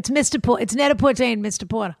thought of it. It's It's Net-a-Porter and Mr.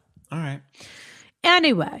 Porter. All right.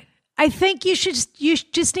 Anyway, I think you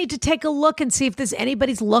just need to take a look and see if there's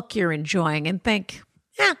anybody's look you're enjoying and think,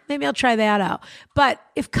 maybe I'll try that out. But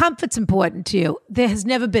if comfort's important to you, there has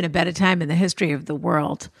never been a better time in the history of the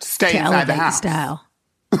world Stay to inside elevate the your house. style.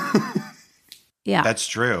 Yeah. That's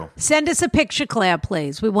true. Send us a picture, Claire,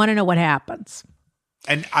 please. We want to know what happens.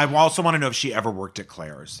 And I also want to know if she ever worked at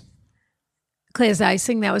Claire's. Claire's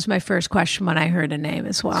Icing, that was my first question when I heard a name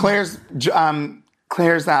as well. Claire's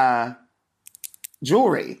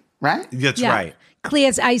jewelry, right? That's right.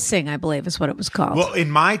 Claire's Icing, I believe, is what it was called. Well, in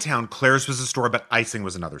my town, Claire's was a store, but Icing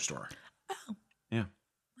was another store. Oh. Yeah.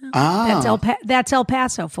 Oh. That's El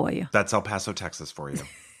Paso for you. That's El Paso, Texas for you.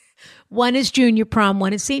 One is junior prom,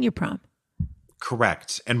 one is senior prom.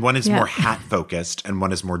 Correct. And one is more hat focused and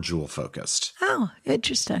one is more jewel focused. Oh,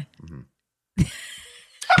 interesting. Mm-hmm.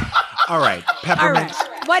 All right, All Peppermint.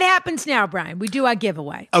 right. What happens now, Brian? We do our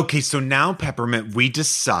giveaway. Okay, so now, Peppermint, we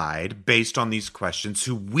decide, based on these questions,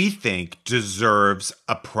 who we think deserves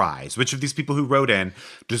a prize. Which of these people who wrote in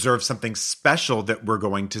deserves something special that we're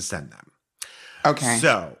going to send them. Okay.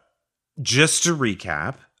 So, just to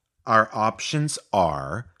recap, our options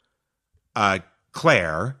are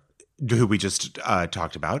Claire, who we just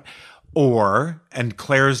talked about, and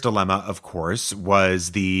Claire's dilemma, of course,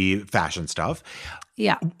 was the fashion stuff.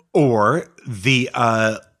 Yeah. Or the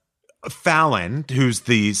Fallon, who's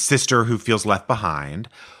the sister who feels left behind,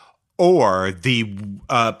 or the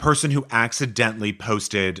person who accidentally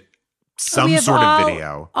posted some sort of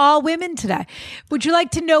video. All women today. Would you like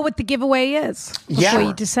to know what the giveaway is before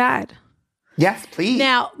you decide? Yes, please.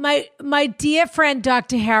 Now, my dear friend,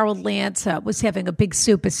 Dr. Harold Lanza, was having a big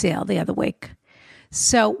super sale the other week.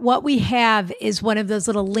 So what we have is one of those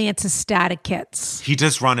little Lanza starter kits. He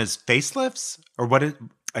just run his facelifts? Or what is...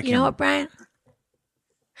 You know what, Brian?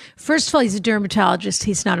 First of all, he's a dermatologist.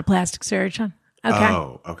 He's not a plastic surgeon. Okay?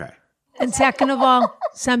 Oh, okay. And second of all,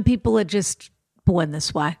 some people are just born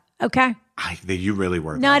this way. Okay? You really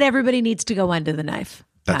were. Not everybody needs to go under the knife.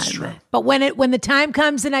 That's true. But when the time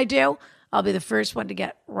comes and I do, I'll be the first one to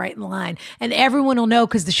get right in line. And everyone will know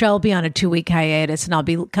because the show will be on a 2-week hiatus and I'll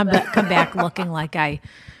be come back looking like I,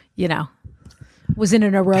 was in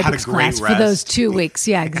an aerobics class for those 2 weeks.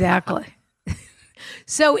 Yeah, exactly.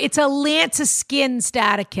 So it's a Lanza skin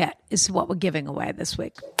starter kit is what we're giving away this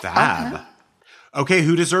week. Fab. Okay,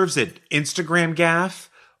 who deserves it? Instagram gaff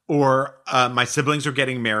or my siblings are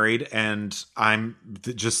getting married and I'm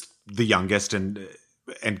just the youngest and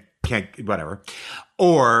can't, whatever.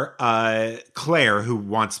 Or Claire, who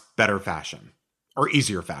wants better fashion or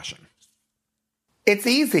easier fashion. It's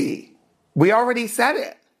easy. We already said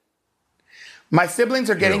it. My siblings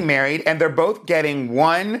are getting married and they're both getting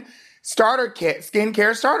one starter kit,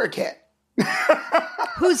 skincare starter kit.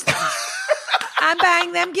 I'm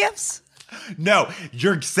buying them gifts? No,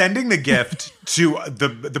 you're sending the gift to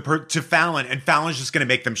to Fallon, and Fallon's just going to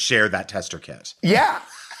make them share that tester kit. Yeah.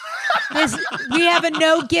 We have a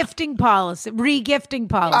no gifting policy, re-gifting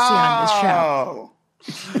policy on this show.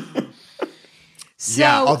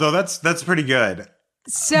 Yeah, although that's pretty good.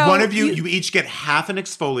 So one of you each get half an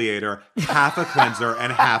exfoliator, half a cleanser,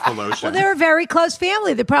 and half a lotion. Well, they're a very close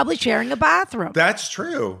family. They're probably sharing a bathroom. That's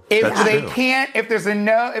true. If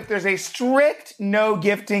there's a strict no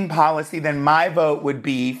gifting policy, then my vote would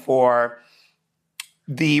be for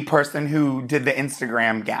the person who did the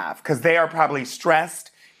Instagram gaffe because they are probably stressed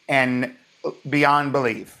and beyond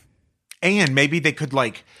belief. And maybe they could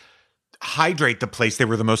hydrate the place they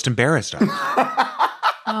were the most embarrassed of.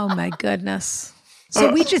 Oh my goodness. So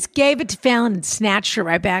we just gave it to Fallon and snatched her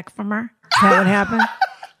right back from her? Is that what happened?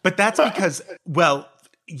 But that's because,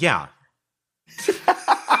 yeah.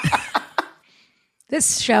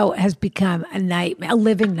 This show has become a nightmare, a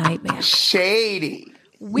living nightmare. Shady.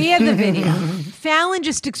 We have the video. Fallon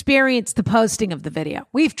just experienced the posting of the video.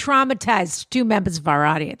 We've traumatized 2 members of our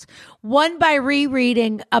audience. One by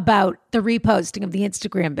rereading about the reposting of the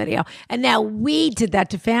Instagram video. And now we did that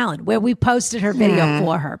to Fallon, where we posted her video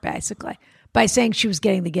for her, basically, by saying she was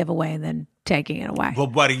getting the giveaway and then taking it away. Well,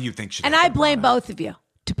 what do you think should happen? And I blame both of you,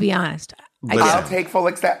 to be honest. I'll take full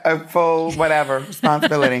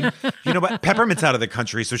responsibility. You know what? Peppermint's out of the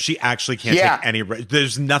country, so she actually can't take any.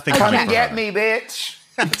 There's nothing Come coming and for get her. me, bitch.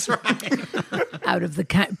 That's right. Out of the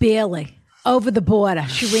barely over the border.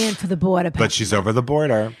 She ran for the border. But she's over the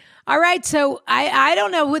border. All right, so I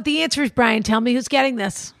don't know what the answer is, Brian. Tell me who's getting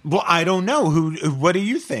this. Well, I don't know. What do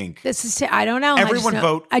you think? This is I don't know. Everyone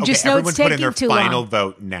vote. I just know it's taking put in their too final long.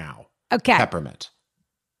 vote now. Okay. Peppermint.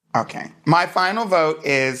 Okay. My final vote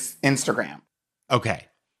is Instagram. Okay.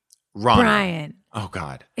 Ron. Brian. Oh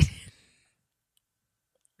God.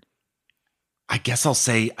 I guess I'll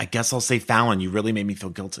say Fallon. You really made me feel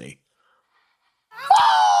guilty.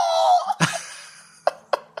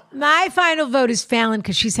 My final vote is Fallon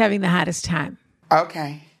because she's having the hardest time.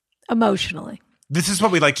 Okay. Emotionally. This is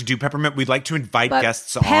what we like to do, Peppermint. We'd like to invite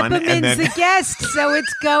guests on. Peppermint's the guest, so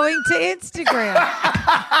it's going to Instagram.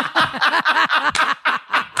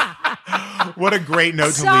 What a great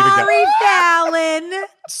note to leave it. Sorry, Fallon.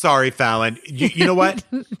 Sorry, Fallon. You know what?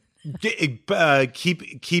 Keep on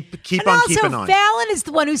keeping on. Fallon is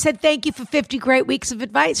the one who said thank you for 50 great weeks of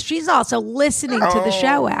advice. She's also listening to the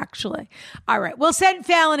show, actually. All right. We'll send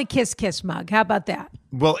Fallon a kiss mug. How about that?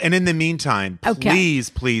 Well, and in the meantime,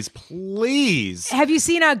 please. Have you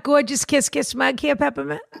seen our gorgeous kiss mug here,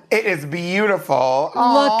 Peppermint? It is beautiful.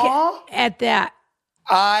 Look at that.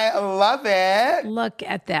 I love it. Look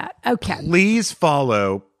at that. Okay. Please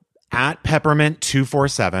follow at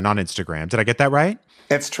Peppermint247 on Instagram. Did I get that right?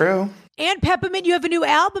 It's true. And Peppermint, you have a new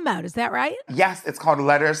album out. Is that right? Yes, it's called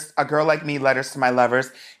Letters, A Girl Like Me, Letters to My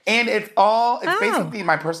Lovers. And it's basically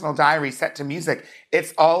my personal diary set to music.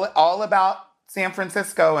 It's all about San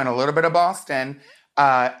Francisco and a little bit of Boston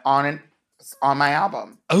on my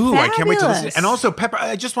album. Oh, I can't wait to listen. And also,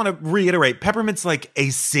 I just want to reiterate, Peppermint's like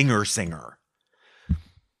a singer.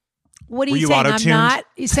 What are you saying? I'm not?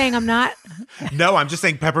 You saying I'm not? No, I'm just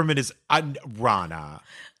saying Peppermint is Rana.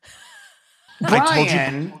 Brian, I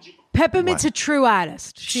told you. Peppermint's a true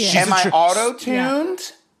artist. She is. Am I auto-tuned?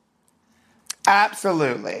 Yeah.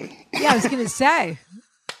 Absolutely. Yeah, I was going to say.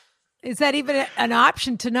 Is that even an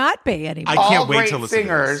option to not be anymore? I can't wait to listen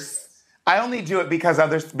singers, to this. I only do it because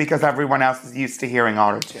everyone else is used to hearing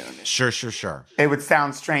auto-tune. Sure. It would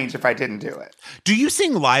sound strange if I didn't do it. Do you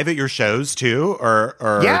sing live at your shows too, or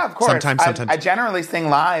yeah, of course. Sometimes. I generally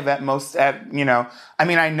sing live at most. I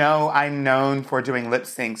know I'm known for doing lip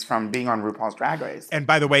syncs from being on RuPaul's Drag Race. And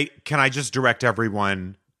by the way, can I just direct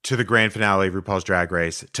everyone to the grand finale of RuPaul's Drag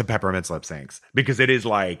Race to Peppermint's lip syncs, because it is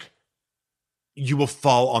like you will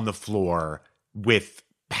fall on the floor with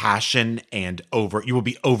passion and you will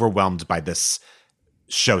be overwhelmed by this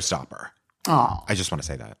showstopper. Oh, I just want to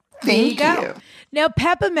say that. Thank you. Now,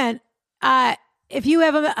 Peppermint, if you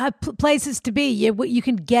have places to be, you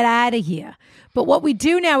can get out of here. But what we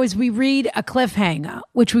do now is we read a cliffhanger,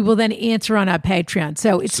 which we will then answer on our Patreon.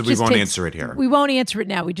 So we won't answer it here. We won't answer it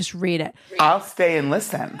now. We just read it. I'll stay and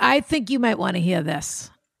listen. I think you might want to hear this.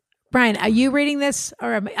 Brian, are you reading this?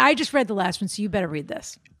 Or I just read the last one, so you better read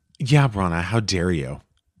this. Yeah, Brana, how dare you?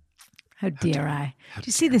 How dare I? Do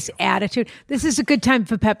you see this attitude? This is a good time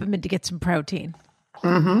for Peppermint to get some protein.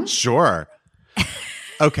 Mm-hmm. Sure.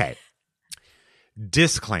 Okay.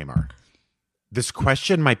 Disclaimer. This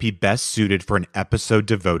question might be best suited for an episode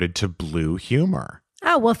devoted to blue humor.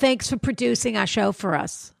 Oh, well, thanks for producing our show for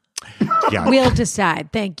us. Yeah. We'll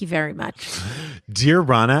decide. Thank you very much. Dear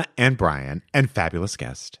Rana and Brian and fabulous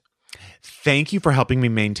guest, thank you for helping me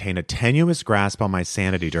maintain a tenuous grasp on my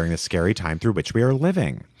sanity during the scary time through which we are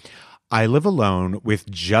living. I live alone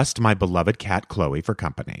with just my beloved cat, Chloe, for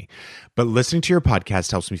company. But listening to your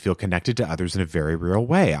podcast helps me feel connected to others in a very real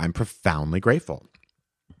way. I'm profoundly grateful.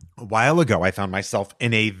 A while ago, I found myself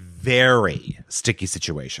in a very sticky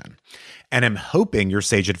situation, and I'm hoping your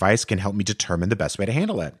sage advice can help me determine the best way to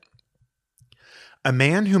handle it. A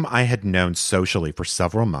man whom I had known socially for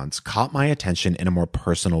several months caught my attention in a more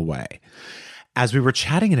personal way. As we were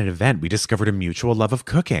chatting at an event, we discovered a mutual love of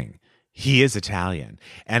cooking. He is Italian,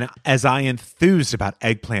 and as I enthused about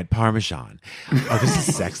eggplant parmesan, this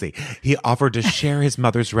is sexy, he offered to share his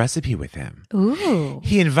mother's recipe with him. Ooh.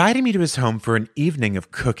 He invited me to his home for an evening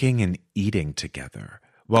of cooking and eating together,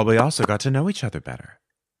 while we also got to know each other better.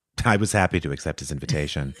 I was happy to accept his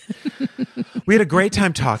invitation. We had a great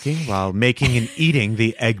time talking while making and eating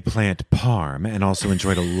the eggplant parm, and also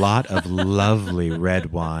enjoyed a lot of lovely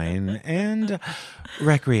red wine and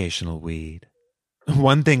recreational weed.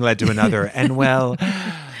 One thing led to another, and well,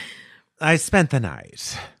 I spent the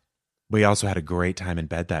night. We also had a great time in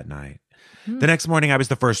bed that night. The next morning, I was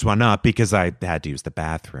the first one up because I had to use the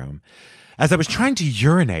bathroom. As I was trying to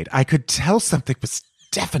urinate, I could tell something was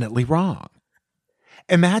definitely wrong.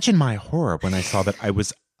 Imagine my horror when I saw that I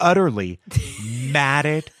was utterly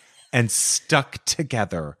matted and stuck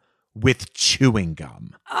together with chewing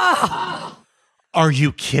gum. Oh. Are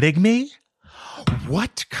you kidding me?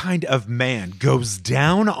 What kind of man goes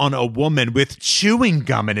down on a woman with chewing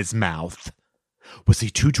gum in his mouth? Was he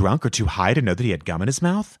too drunk or too high to know that he had gum in his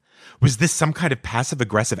mouth? Was this some kind of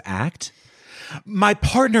passive-aggressive act? My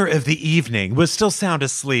partner of the evening was still sound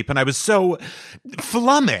asleep, and I was so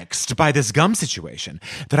flummoxed by this gum situation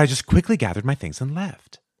that I just quickly gathered my things and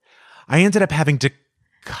left. I ended up having to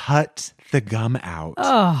cut the gum out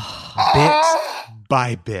bit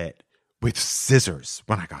by bit with scissors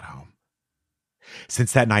when I got home.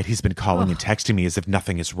 Since that night, he's been calling and texting me as if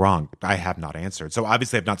nothing is wrong. I have not answered. So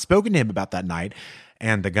obviously I've not spoken to him about that night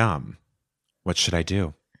and the gum. What should I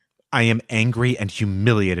do? I am angry and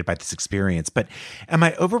humiliated by this experience, but am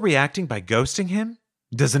I overreacting by ghosting him?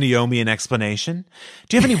 Doesn't he owe me an explanation?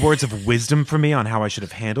 Do you have any words of wisdom for me on how I should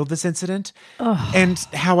have handled this incident? And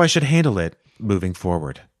how I should handle it moving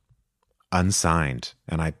forward? Unsigned,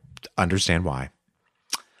 and I understand why.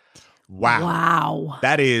 Wow.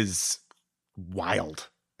 That is wild.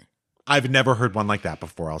 I've never heard one like that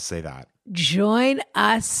before, I'll say that. Join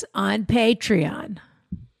us on Patreon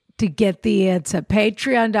to get the answer.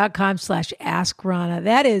 Patreon.com/AskRana.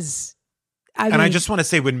 That is, I just want to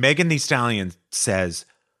say, when Megan Thee Stallion says,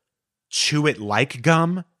 chew it like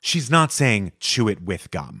gum, she's not saying chew it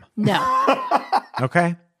with gum. No.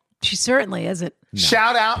 Okay? She certainly isn't. No.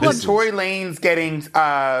 Shout out to Tory Lanez getting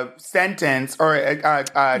sentenced or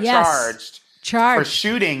charged for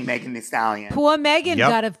shooting Megan Thee Stallion. Poor Megan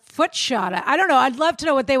got a foot shot. I don't know. I'd love to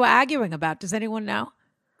know what they were arguing about. Does anyone know?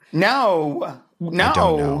 No. I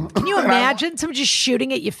don't know. Can you imagine someone just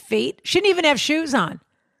shooting at your feet? She didn't even have shoes on.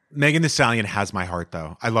 Megan Thee Stallion has my heart,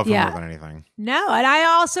 though. I love her more than anything. No, and I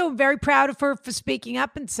also am very proud of her for speaking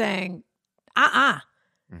up and saying,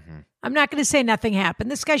 Mm-hmm. I'm not going to say nothing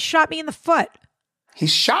happened. This guy shot me in the foot. He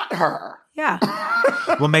shot her. Yeah.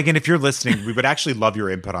 Well, Megan, if you're listening, we would actually love your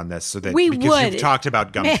input on this, so that because you've talked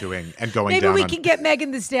about gum chewing and going down. Maybe we can get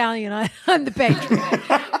Megan Thee Stallion on the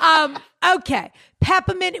Patreon. Okay,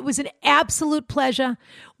 Peppermint. It was an absolute pleasure.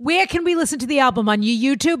 Where can we listen to the album? On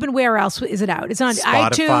your YouTube, and where else is it out? It's on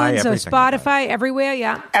Spotify, iTunes or Spotify, everywhere.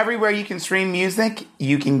 Yeah, everywhere you can stream music,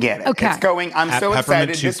 you can get it. Okay, it's going. I'm so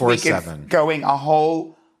excited. This week it's going a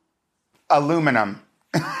whole aluminum.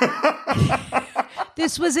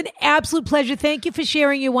 This was an absolute pleasure. Thank you for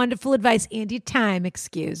sharing your wonderful advice and your time.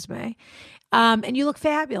 Excuse me. And you look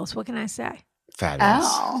fabulous. What can I say? Fabulous.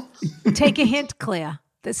 Oh. Take a hint, Claire.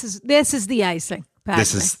 This is the icing.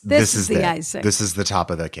 This is the icing. This is the top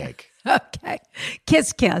of the cake. Okay.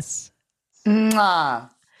 Kiss, kiss. Mwah.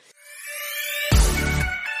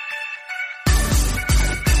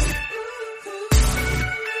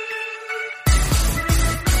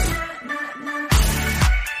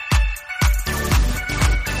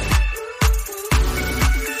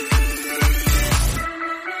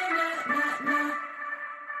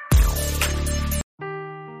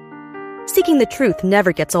 Seeking the truth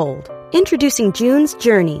never gets old. Introducing June's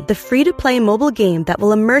Journey, the free-to-play mobile game that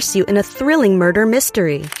will immerse you in a thrilling murder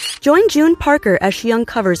mystery. Join June Parker as she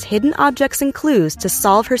uncovers hidden objects and clues to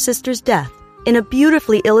solve her sister's death in a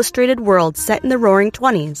beautifully illustrated world set in the Roaring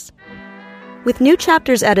 '20s. With new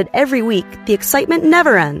chapters added every week, the excitement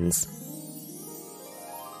never ends.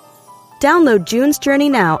 Download June's Journey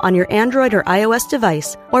now on your Android or iOS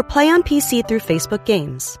device, or play on PC through Facebook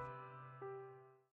Games.